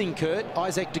 nothing, Kurt.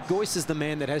 Isaac de Gois is the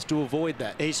man that has to avoid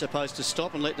that. He's supposed to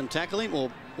stop and let them tackle him or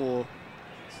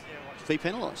be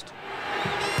penalised.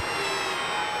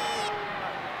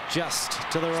 Just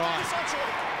to the right.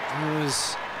 It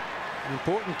was an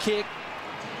important kick.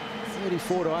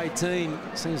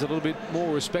 34-18 seems a little bit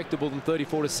more respectable than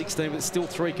 34-16, but still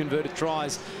 3 converted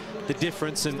tries, the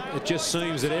difference. And it just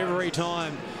seems that every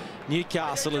time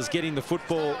Newcastle is getting the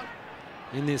football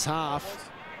in this half,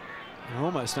 they're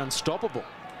almost unstoppable.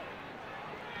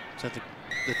 So the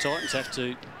Titans have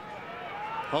to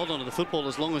hold on to the football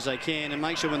as long as they can and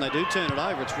make sure when they do turn it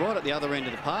over, it's right at the other end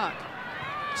of the park.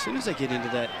 As soon as they get into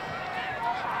that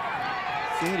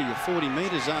 30 or 40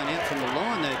 metre zone out from the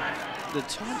line, the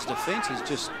Titans' defence is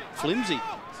just flimsy.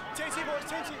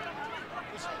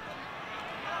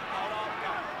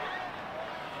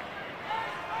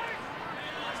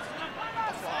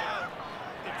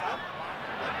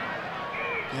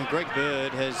 Now Greg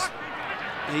Bird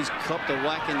he's copped a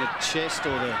whack in the chest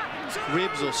or the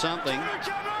ribs or something.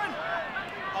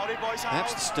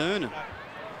 Perhaps the sternum.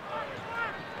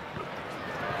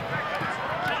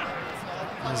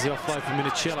 There's the offload for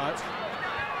Minicello.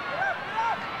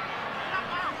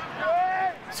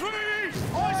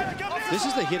 This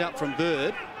is the hit up from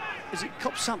Bird. Has he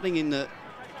copped something in the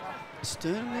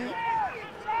sternum there?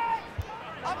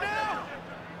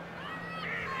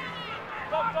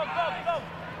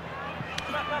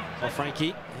 Well,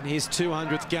 Frankie, in his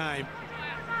 200th game.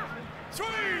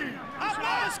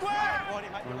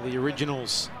 One of the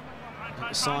originals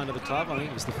signed to the club. I think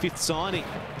it was the 5th signing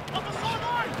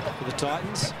for the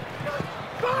Titans.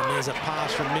 And there's a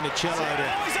pass from Minicello to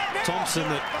Thompson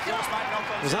that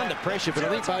was under pressure, but I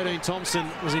think Bodine Thompson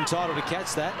was entitled to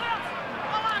catch that.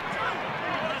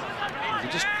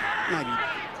 Just maybe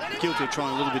guilty of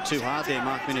trying a little bit too hard there,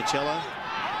 Mark Minicello.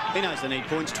 He knows they need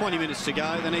points. 20 minutes to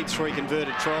go. They need 3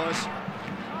 converted tries.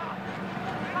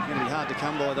 Going to be hard to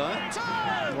come by, though,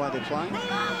 the way they're playing.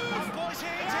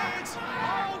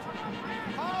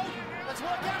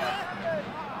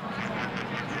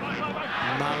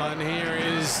 Mullen here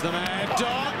is the mad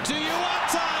dog to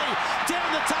Uarte. Down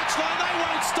the touchline. They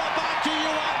won't stop after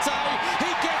Uarte.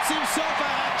 He gets himself a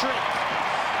hat-trick.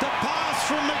 The pass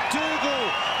from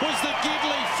McDougall was the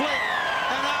Gidley flick,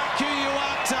 and Arku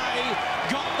Uarte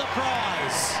got the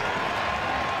prize.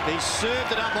 He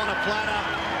served it up on a platter.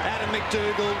 Adam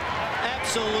McDougall,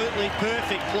 absolutely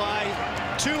perfect play.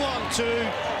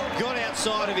 2-on-2, got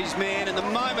outside of his man, and the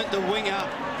moment the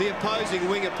opposing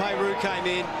winger, Peru, came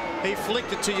in, he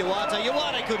flicked it to Uarte.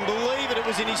 Uarte couldn't believe it. It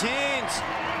was in his hands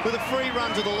with a free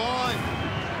run to the line.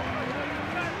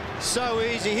 So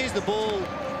easy. Here's the ball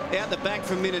out the back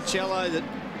from Minicello that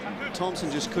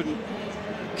Thompson just couldn't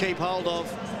keep hold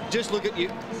of. Just look at you,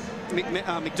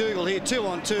 McDougall here,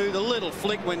 2-on-2. The little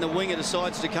flick when the winger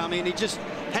decides to come in. He just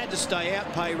had to stay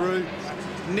out, Peru.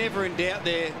 Never in doubt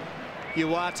there.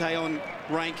 Uarte on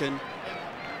Rankin.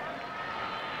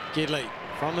 Gidley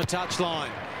from the touchline.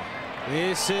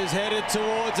 This is headed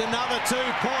towards another 2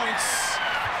 points.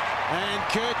 And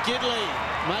Kurt Gidley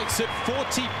makes it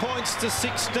 40 points to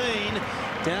 16.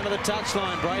 Down to the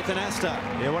touchline, Braithen Astor.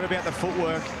 Yeah, what about the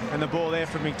footwork and the ball there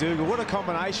from McDougall? What a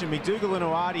combination. McDougall and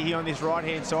Uarte here on this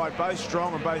right-hand side, both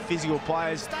strong and both physical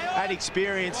players. Add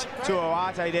experience to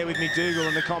Uarte there with McDougall,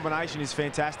 and the combination is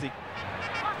fantastic.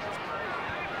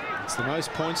 It's the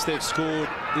most points they've scored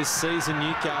this season,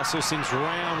 Newcastle, since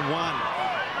round 1,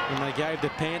 when they gave the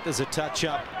Panthers a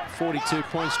touch-up, 42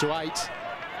 points to 8.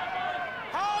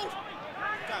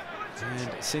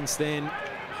 And since then,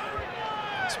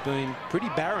 it's been pretty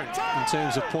barren in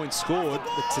terms of points scored,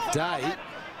 but today,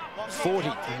 40,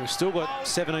 and we've still got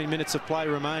 17 minutes of play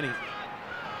remaining.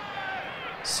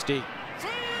 Stig.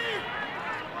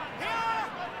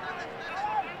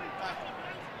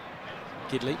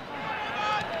 Gidley.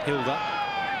 Hilda.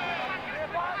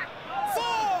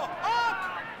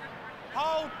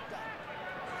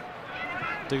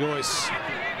 De Gois.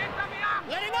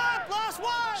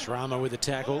 Shrama with a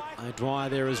tackle. O'Dwyer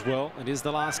there as well. It is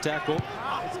the last tackle.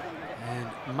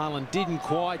 And Mullen didn't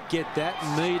quite get that.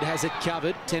 Mead has it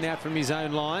covered. 10 out from his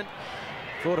own line.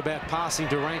 Thought about passing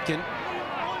to Rankin.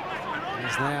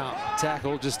 He's now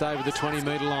tackled just over the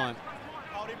 20-metre line.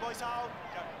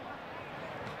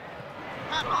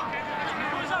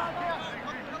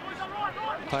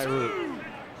 Peru.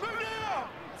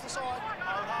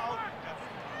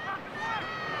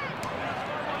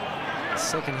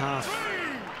 Second half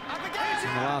in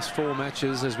the last 4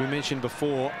 matches, as we mentioned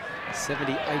before,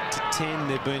 78-10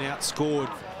 they've been outscored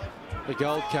the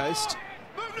Gold Coast.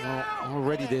 Well,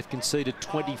 already they've conceded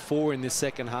 24 in this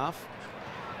second half.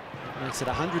 That makes it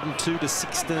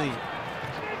 102-16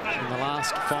 in the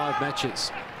last 5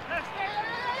 matches.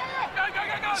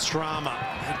 Strama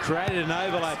had created an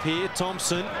overlap here.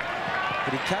 Thompson,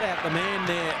 but he cut out the man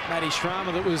there, Matty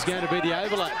Strama, that was going to be the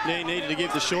overlap. Yeah, he needed to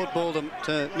give the short ball to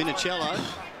Minicello.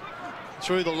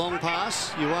 Through the long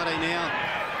pass. Uwate now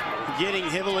getting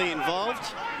heavily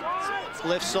involved.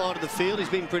 Left side of the field. He's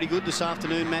been pretty good this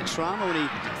afternoon, Matt Strama, when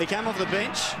he came off the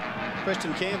bench.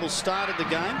 Preston Campbell started the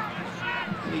game.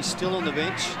 And he's still on the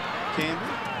bench,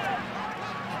 Campbell.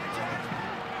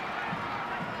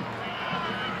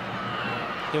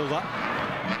 Hilda.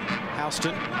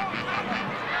 Houston.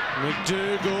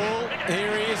 McDougall.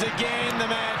 Here he is again, the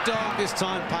mad dog. This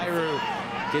time Peru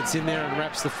gets in there and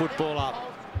wraps the football up.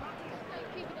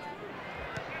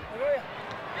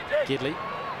 Gidley.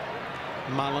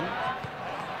 Mullen.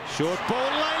 Short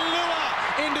ball.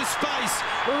 Leilua into space.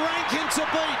 Rankin to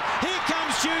beat. Here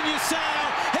comes Junior Sal.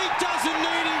 He doesn't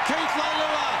need him, Keith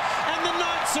Leilua. And the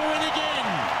Knights are in again.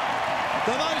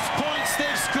 The most points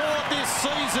they've scored this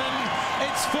season.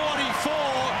 It's 44.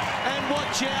 And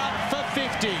watch out for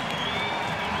 50.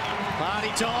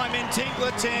 Party time in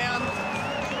Tinkler Town.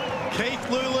 Keith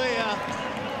Lulia.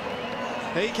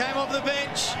 He came off the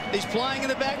bench. He's playing in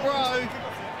the back row.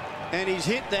 And he's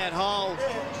hit that hole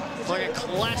like a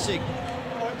classic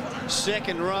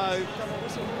second row.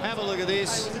 Have a look at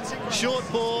this. Short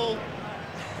ball.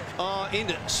 Oh,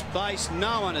 into space.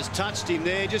 No one has touched him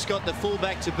there. Just got the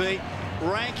fullback to beat.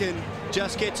 Rankin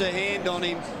just gets a hand on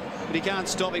him, but he can't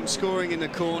stop him scoring in the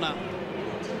corner.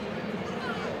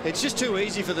 It's just too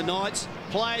easy for the Knights.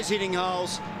 Players hitting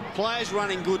holes, players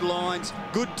running good lines,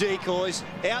 good decoys,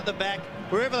 out the back.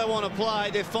 Wherever they want to play,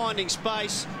 they're finding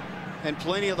space, and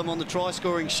plenty of them on the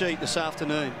try-scoring sheet this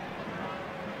afternoon.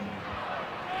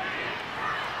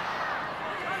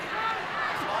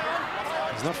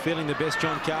 He's not feeling the best,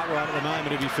 John Cartwright, at the moment.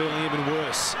 He'll be feeling even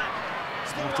worse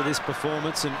after this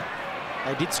performance. And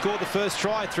they did score the first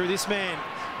try through this man,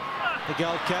 the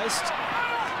Gold Coast.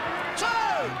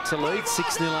 To lead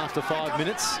 6-0 after 5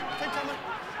 minutes.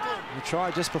 The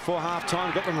try just before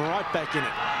half-time got them right back in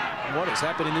it. What has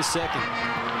happened in this second?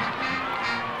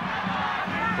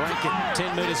 Rankin,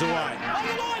 10 metres away.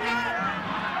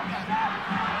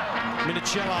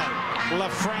 Minicello,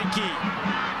 LaFranchi,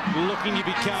 looking to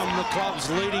become the club's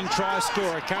leading try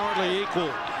scorer, currently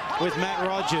equal with Matt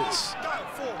Rogers.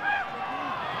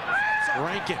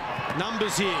 Rankin,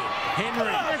 numbers here. Henry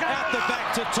out the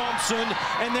back to Thompson,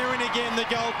 and they're in again, the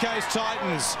Gold Coast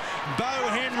Titans. Bo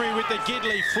Henry with the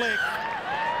Gidley flick,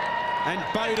 and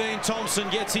Bodine Thompson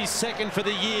gets his second for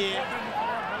the year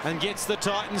and gets the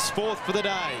Titans fourth for the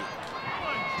day.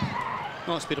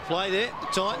 Nice bit of play there, the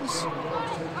Titans.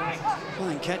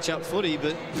 Playing catch-up footy,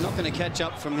 but not going to catch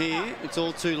up from here. It's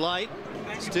all too late.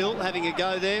 Still having a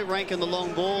go there, Rankin the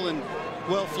long ball and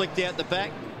well flicked out the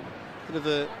back. Bit of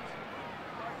a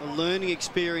learning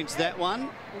experience, that one,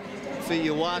 for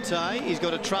Uwate. He's got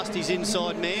to trust his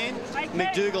inside man.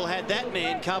 McDougall had that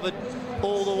man covered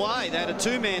all the way. They had a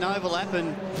two-man overlap,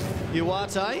 and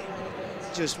Uwate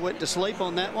just went to sleep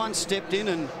on that one, stepped in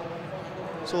and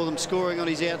saw them scoring on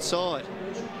his outside.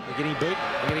 They're getting beat,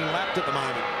 they're getting lapped at the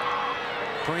moment.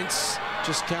 Prince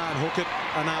just can't hook it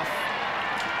enough.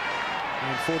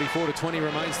 And 44-20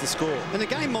 remains the score. And the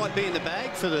game might be in the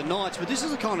bag for the Knights, but this is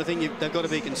the kind of thing they've got to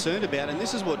be concerned about, and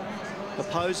this is what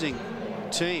opposing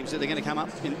teams that they're going to come up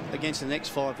against in the next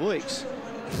 5 weeks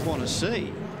want to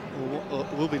see, or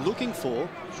will be looking for,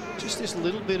 just this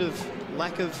little bit of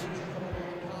lack of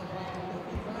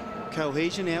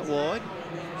cohesion out wide.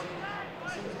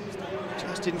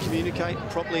 Just didn't communicate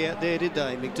properly out there, did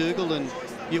they? McDougall and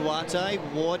Uarte,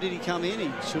 why did he come in? He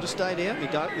should have stayed out.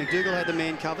 McDougall had the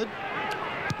man covered.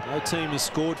 No team has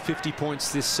scored 50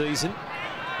 points this season.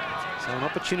 So an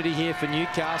opportunity here for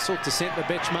Newcastle to set the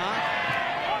benchmark.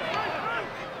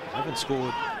 They haven't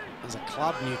scored as a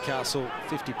club, Newcastle,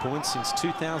 50 points since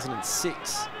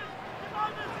 2006.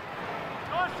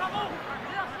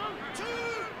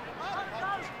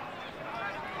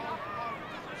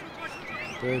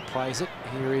 Bird plays it.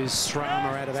 Here is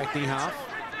Srama out of acting half.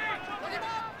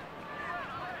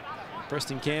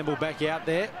 Preston Campbell back out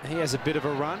there. He has a bit of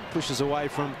a run, pushes away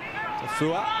from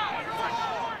Tafua.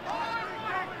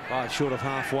 5 short of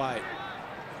halfway.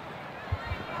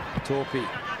 Torpy.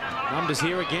 Numbers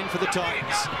here again for the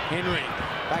Titans. Henry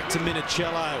back to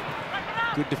Minicello.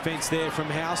 Good defence there from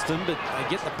Houston, but they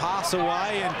get the pass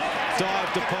away and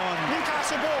dived upon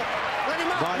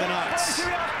by the Knights.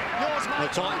 The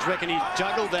Titans reckon he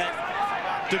juggled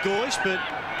that De Gois, but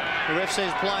the ref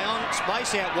says play on.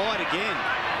 Space out wide again.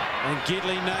 And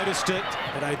Gidley noticed it,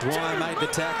 but O'Dwyer made the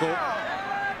tackle.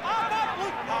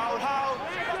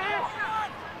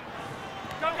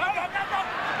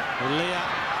 Leah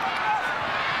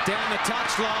down the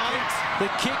touchline. The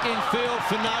kick in field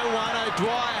for no one.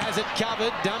 O'Dwyer has it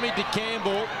covered. Dummy to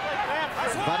Campbell.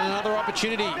 But another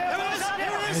opportunity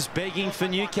is begging for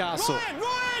Newcastle.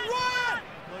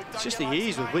 It's just the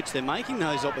ease with which they're making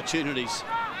those opportunities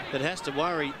that has to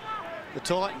worry the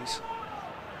Titans.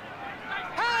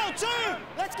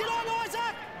 Let's get on,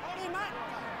 Isaac.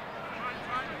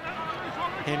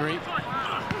 Henry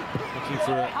looking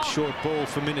for a short ball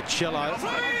for Minicello.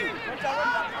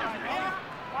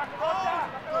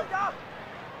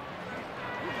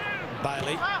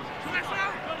 Bailey.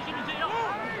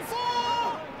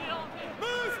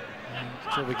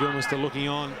 Trevor Gilmester looking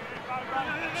on.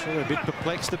 I'm sure they're a bit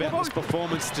perplexed about this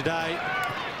performance today.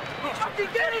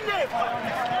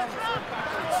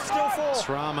 Still 4.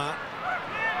 Srama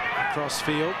across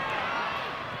field.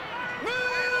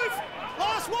 Move!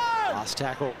 Last one! Last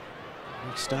tackle.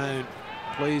 Nick Stone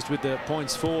pleased with the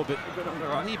points for, but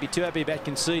I think he'd be too happy about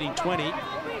conceding 20. There's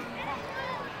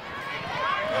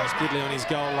Gidley on his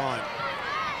goal line.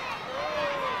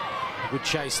 A good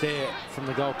chase there from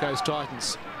the Gold Coast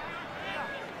Titans.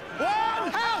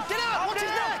 Hal, get out! Watch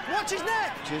his neck! Watch his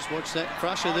neck! Just watch that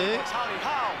crusher there.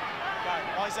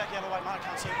 Isaac, the other way, Mark,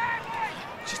 can't see.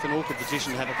 Just an awkward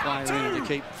position to have a player in to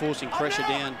keep forcing pressure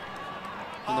down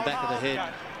on the back of the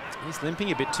head. He's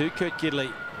limping a bit too, Kurt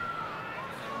Gidley.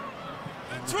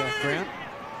 In the background.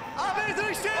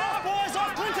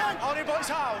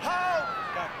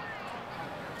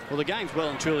 Well, the game's well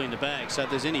and truly in the bag, so if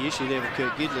there's any issue there with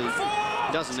Kurt Gidley,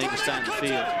 he doesn't need to stay in the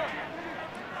field.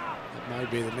 That may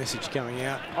be the message coming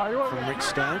out from Rick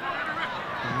Stone.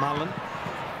 Mullen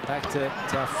back to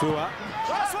Tafua.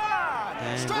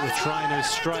 And the trainer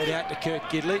straight out to Kurt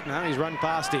Gidley. No, he's run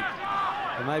past him.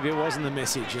 Or maybe it wasn't the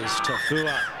message as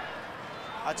Tafua.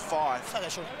 That's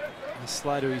 5. He's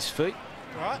slow to his feet.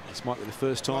 Right. This might be the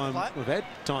first time we've had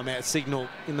timeout signal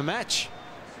in the match.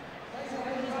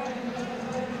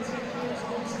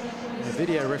 The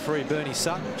video referee Bernie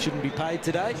Sutton shouldn't be paid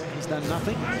today. He's done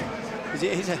nothing.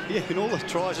 Yeah, in all the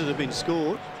tries that have been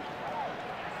scored,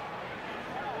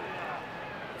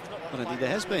 I don't think there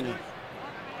has been a...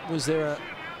 Was there a...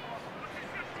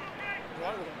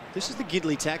 This is the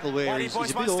Gidley tackle where he's a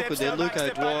bit awkward there. Luke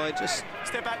O'Dwyer just...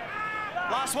 Step back.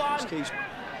 Last one. Just keeps...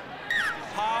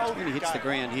 When he hits the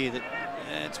ground here,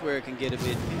 that's where it can get a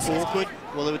bit awkward.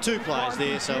 Well, there were 2 players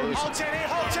there, so it was, I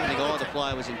think either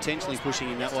player was intentionally pushing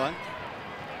him that way.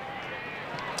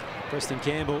 Preston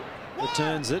Campbell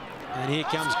returns it, and here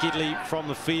comes Gidley from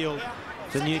the field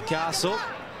for Newcastle.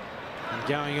 And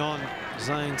going on,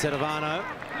 Zane Tedovano.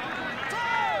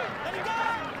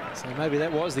 So maybe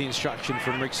that was the instruction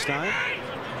from Rick Stone.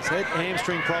 He's had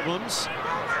hamstring problems.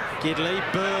 Gidley,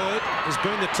 Bird has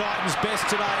been the Titans' best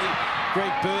today.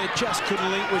 Greg Bird just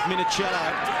couldn't link with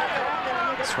Minicello.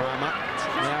 Srama,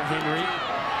 now Henry.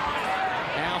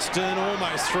 Alston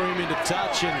almost threw him into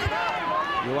touch, and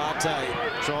Uarte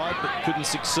tried but couldn't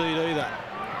succeed either.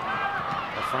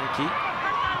 Frankie,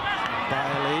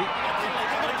 Bailey.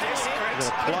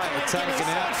 Got a player taken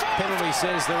out. Penalty,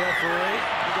 says the referee.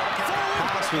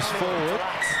 Pass was forward.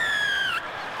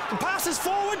 The pass is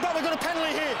forward, but we've got a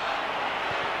penalty here.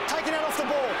 Taken out off the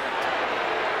ball.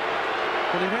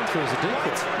 Well, he ran through as a decoy.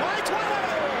 Wait.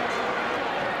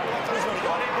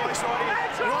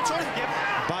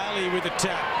 Bailey Bailey with the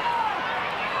tap.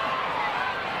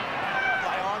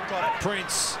 Got it.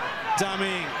 Prince,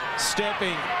 dumming,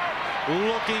 stepping,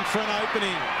 looking for an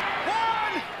opening.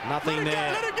 Nothing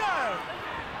there. Let it go.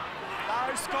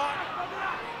 No, Scott.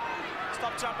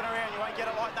 Stop jumping around. You won't get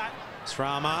it like that.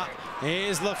 Srama.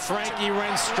 Here's Frankie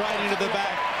ran straight into the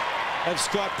back of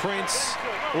Scott Prince.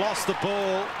 Lost the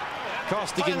ball.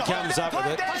 Costigan comes up with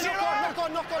it. Knock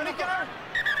on.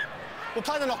 We'll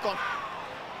play the knock on.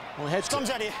 Well, he had Storm's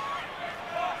out here.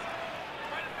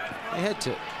 He had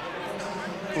to.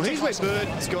 Well, here's where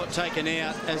Bird's got taken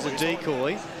out as a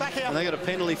decoy. Back here. And they got a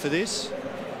penalty for this.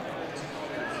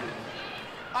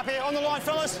 Up here, on the line,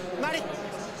 fellas. Matt,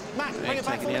 bring it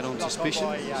back. Taken out on suspicion,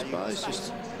 I suppose.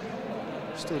 Just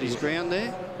stood his ground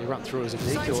there. You run through as a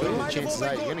decoy, chances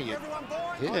are you're going to get.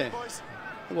 Yeah.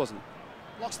 It wasn't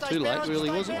too late, really,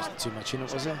 was it? Wasn't too much in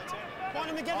it, was there? Point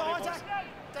him together, Isaac.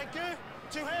 Thank you.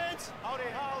 2 hands. Hold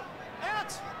it, hold.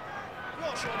 Out.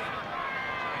 You're Shorty.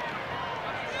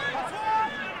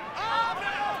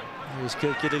 Here's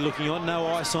Kirkgiddy looking on, no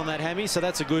ice on that hammy, so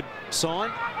that's a good sign.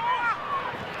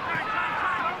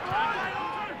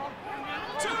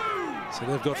 So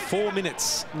they've got 4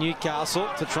 minutes, Newcastle,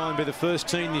 to try and be the first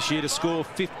team this year to score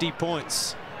 50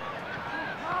 points.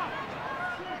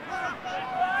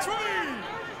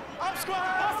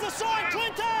 Off the side,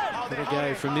 Clinton. Gonna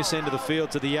go from this end of the field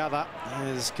to the other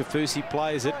as Kafusi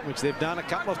plays it, which they've done a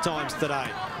couple of times today.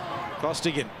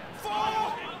 Costigan.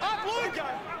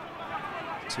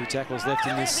 2 tackles left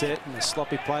in this set, and a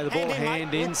sloppy play. The ball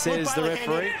hand in, says the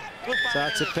referee. So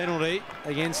it's a penalty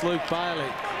against Luke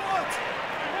Bailey.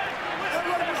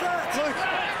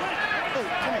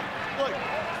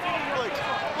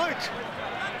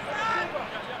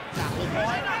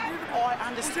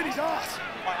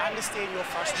 I understand you're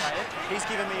frustrated. He's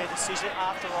given me a decision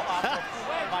after I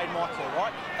made my call,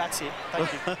 right? That's it. Thank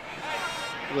you.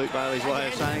 Luke Bailey's way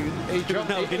of saying he dropped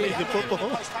the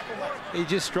football. He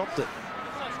just dropped it.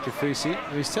 Kafusi.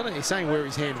 He's saying where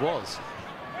his hand was.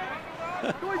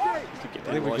 Could get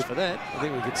penalised for that. I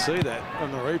think we could see that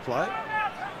on the replay.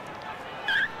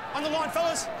 On the line,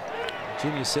 fellas.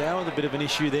 Junior Sauer with a bit of an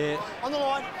issue there On the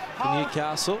line. for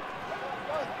Newcastle.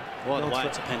 By the way,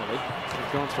 it's a penalty.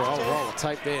 They've gone through a whole roll of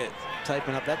tape there,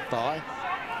 taping up that thigh.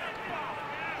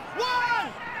 1.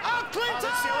 Up, Clinton.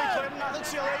 Nothing silly, Clinton. Nothing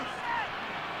silly.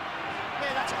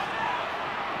 Yeah, that's right.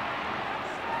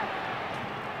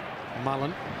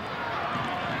 Mullen.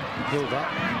 Hilda.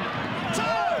 2.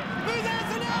 Who's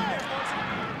Anthony?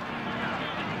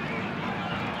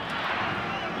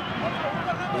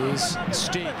 Here's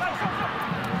Sting.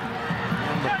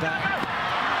 On the back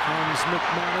comes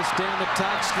McManus down the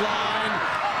touchline.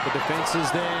 The defence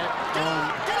is there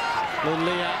on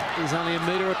Lilia. He's only a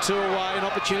metre or 2 away. An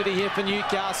opportunity here for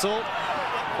Newcastle.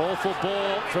 Awful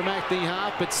ball from acting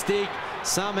half, but Stig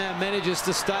somehow manages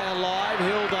to stay alive.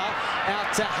 Hilda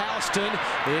out to Houston.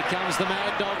 Here comes the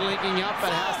Mad Dog linking up,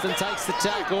 but Houston takes the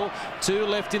tackle. 2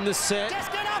 left in the set.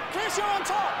 Just get up, Chris, you're on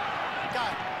top.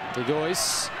 Go. De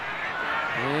Gois.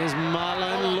 There's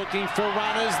Mullen looking for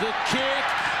runners. The kick.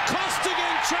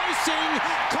 Costigan chasing.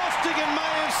 Costigan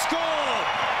may have scored.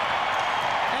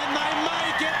 And they may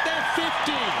get their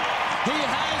 50. He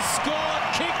has scored.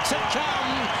 Kick to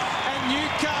come. And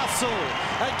Newcastle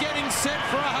are getting set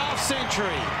for a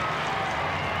half-century.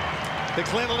 The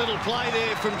clever little play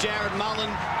there from Jared Mullen.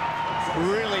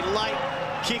 Really late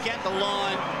kick at the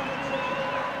line.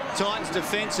 Titans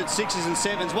defence at 6s and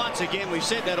 7s. Once again, we've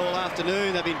said that all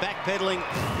afternoon. They've been backpedaling,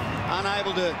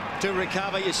 unable to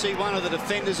recover. You see one of the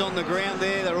defenders on the ground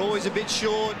there. They're always a bit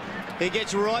short. He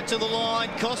gets right to the line.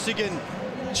 Costigan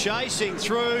chasing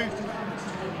through.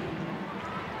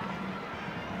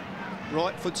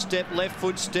 Right foot step, left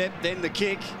foot step, then the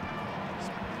kick.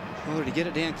 Oh, did he get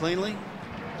it down cleanly?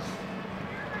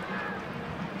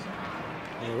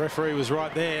 The referee was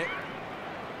right there.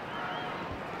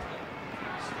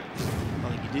 I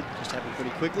think he did. Just happened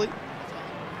pretty quickly.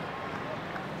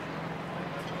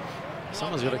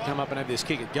 Someone's got to come up and have this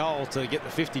kick at goal to get the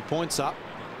 50 points up.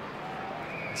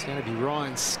 It's going to be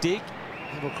Ryan Stig.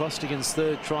 Neville Costigan's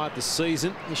 3rd try of the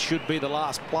season. This should be the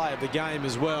last play of the game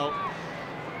as well.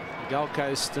 The Gold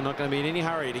Coast are not going to be in any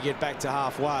hurry to get back to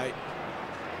halfway.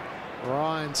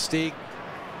 Ryan Stig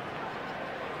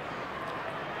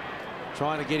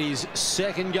trying to get his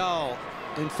 2nd goal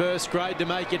in 1st grade to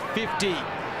make it 50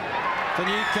 for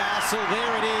Newcastle.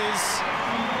 There it is.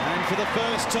 And for the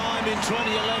first time in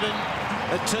 2011,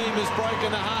 a team has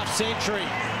broken the half-century.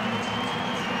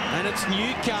 And it's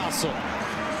Newcastle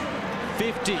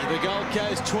 50, the Gold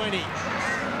Coast 20.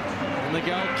 And the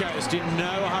Gold Coast in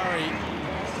no hurry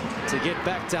to get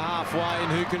back to halfway,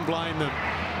 and who can blame them?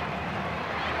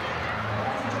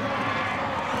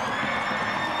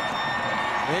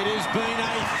 It has been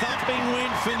a thumping win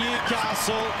for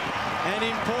Newcastle, and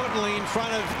importantly, in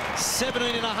front of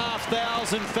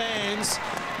 17,500 fans,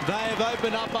 they have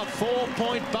opened up a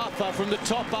 4-point buffer from the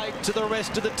top 8 to the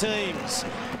rest of the teams.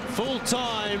 Full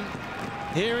time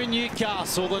here in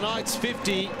Newcastle, the Knights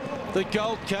 50, the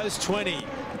Gold Coast 20.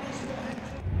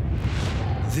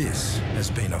 This has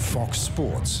been a Fox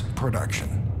Sports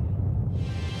production.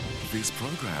 This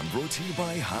program brought to you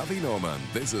by Harvey Norman.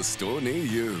 There's a store near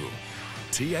you.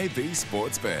 TAB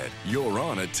Sportsbet. You're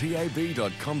on at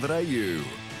tab.com.au.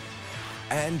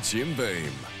 And Jim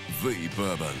Beam, the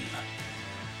Bourbon.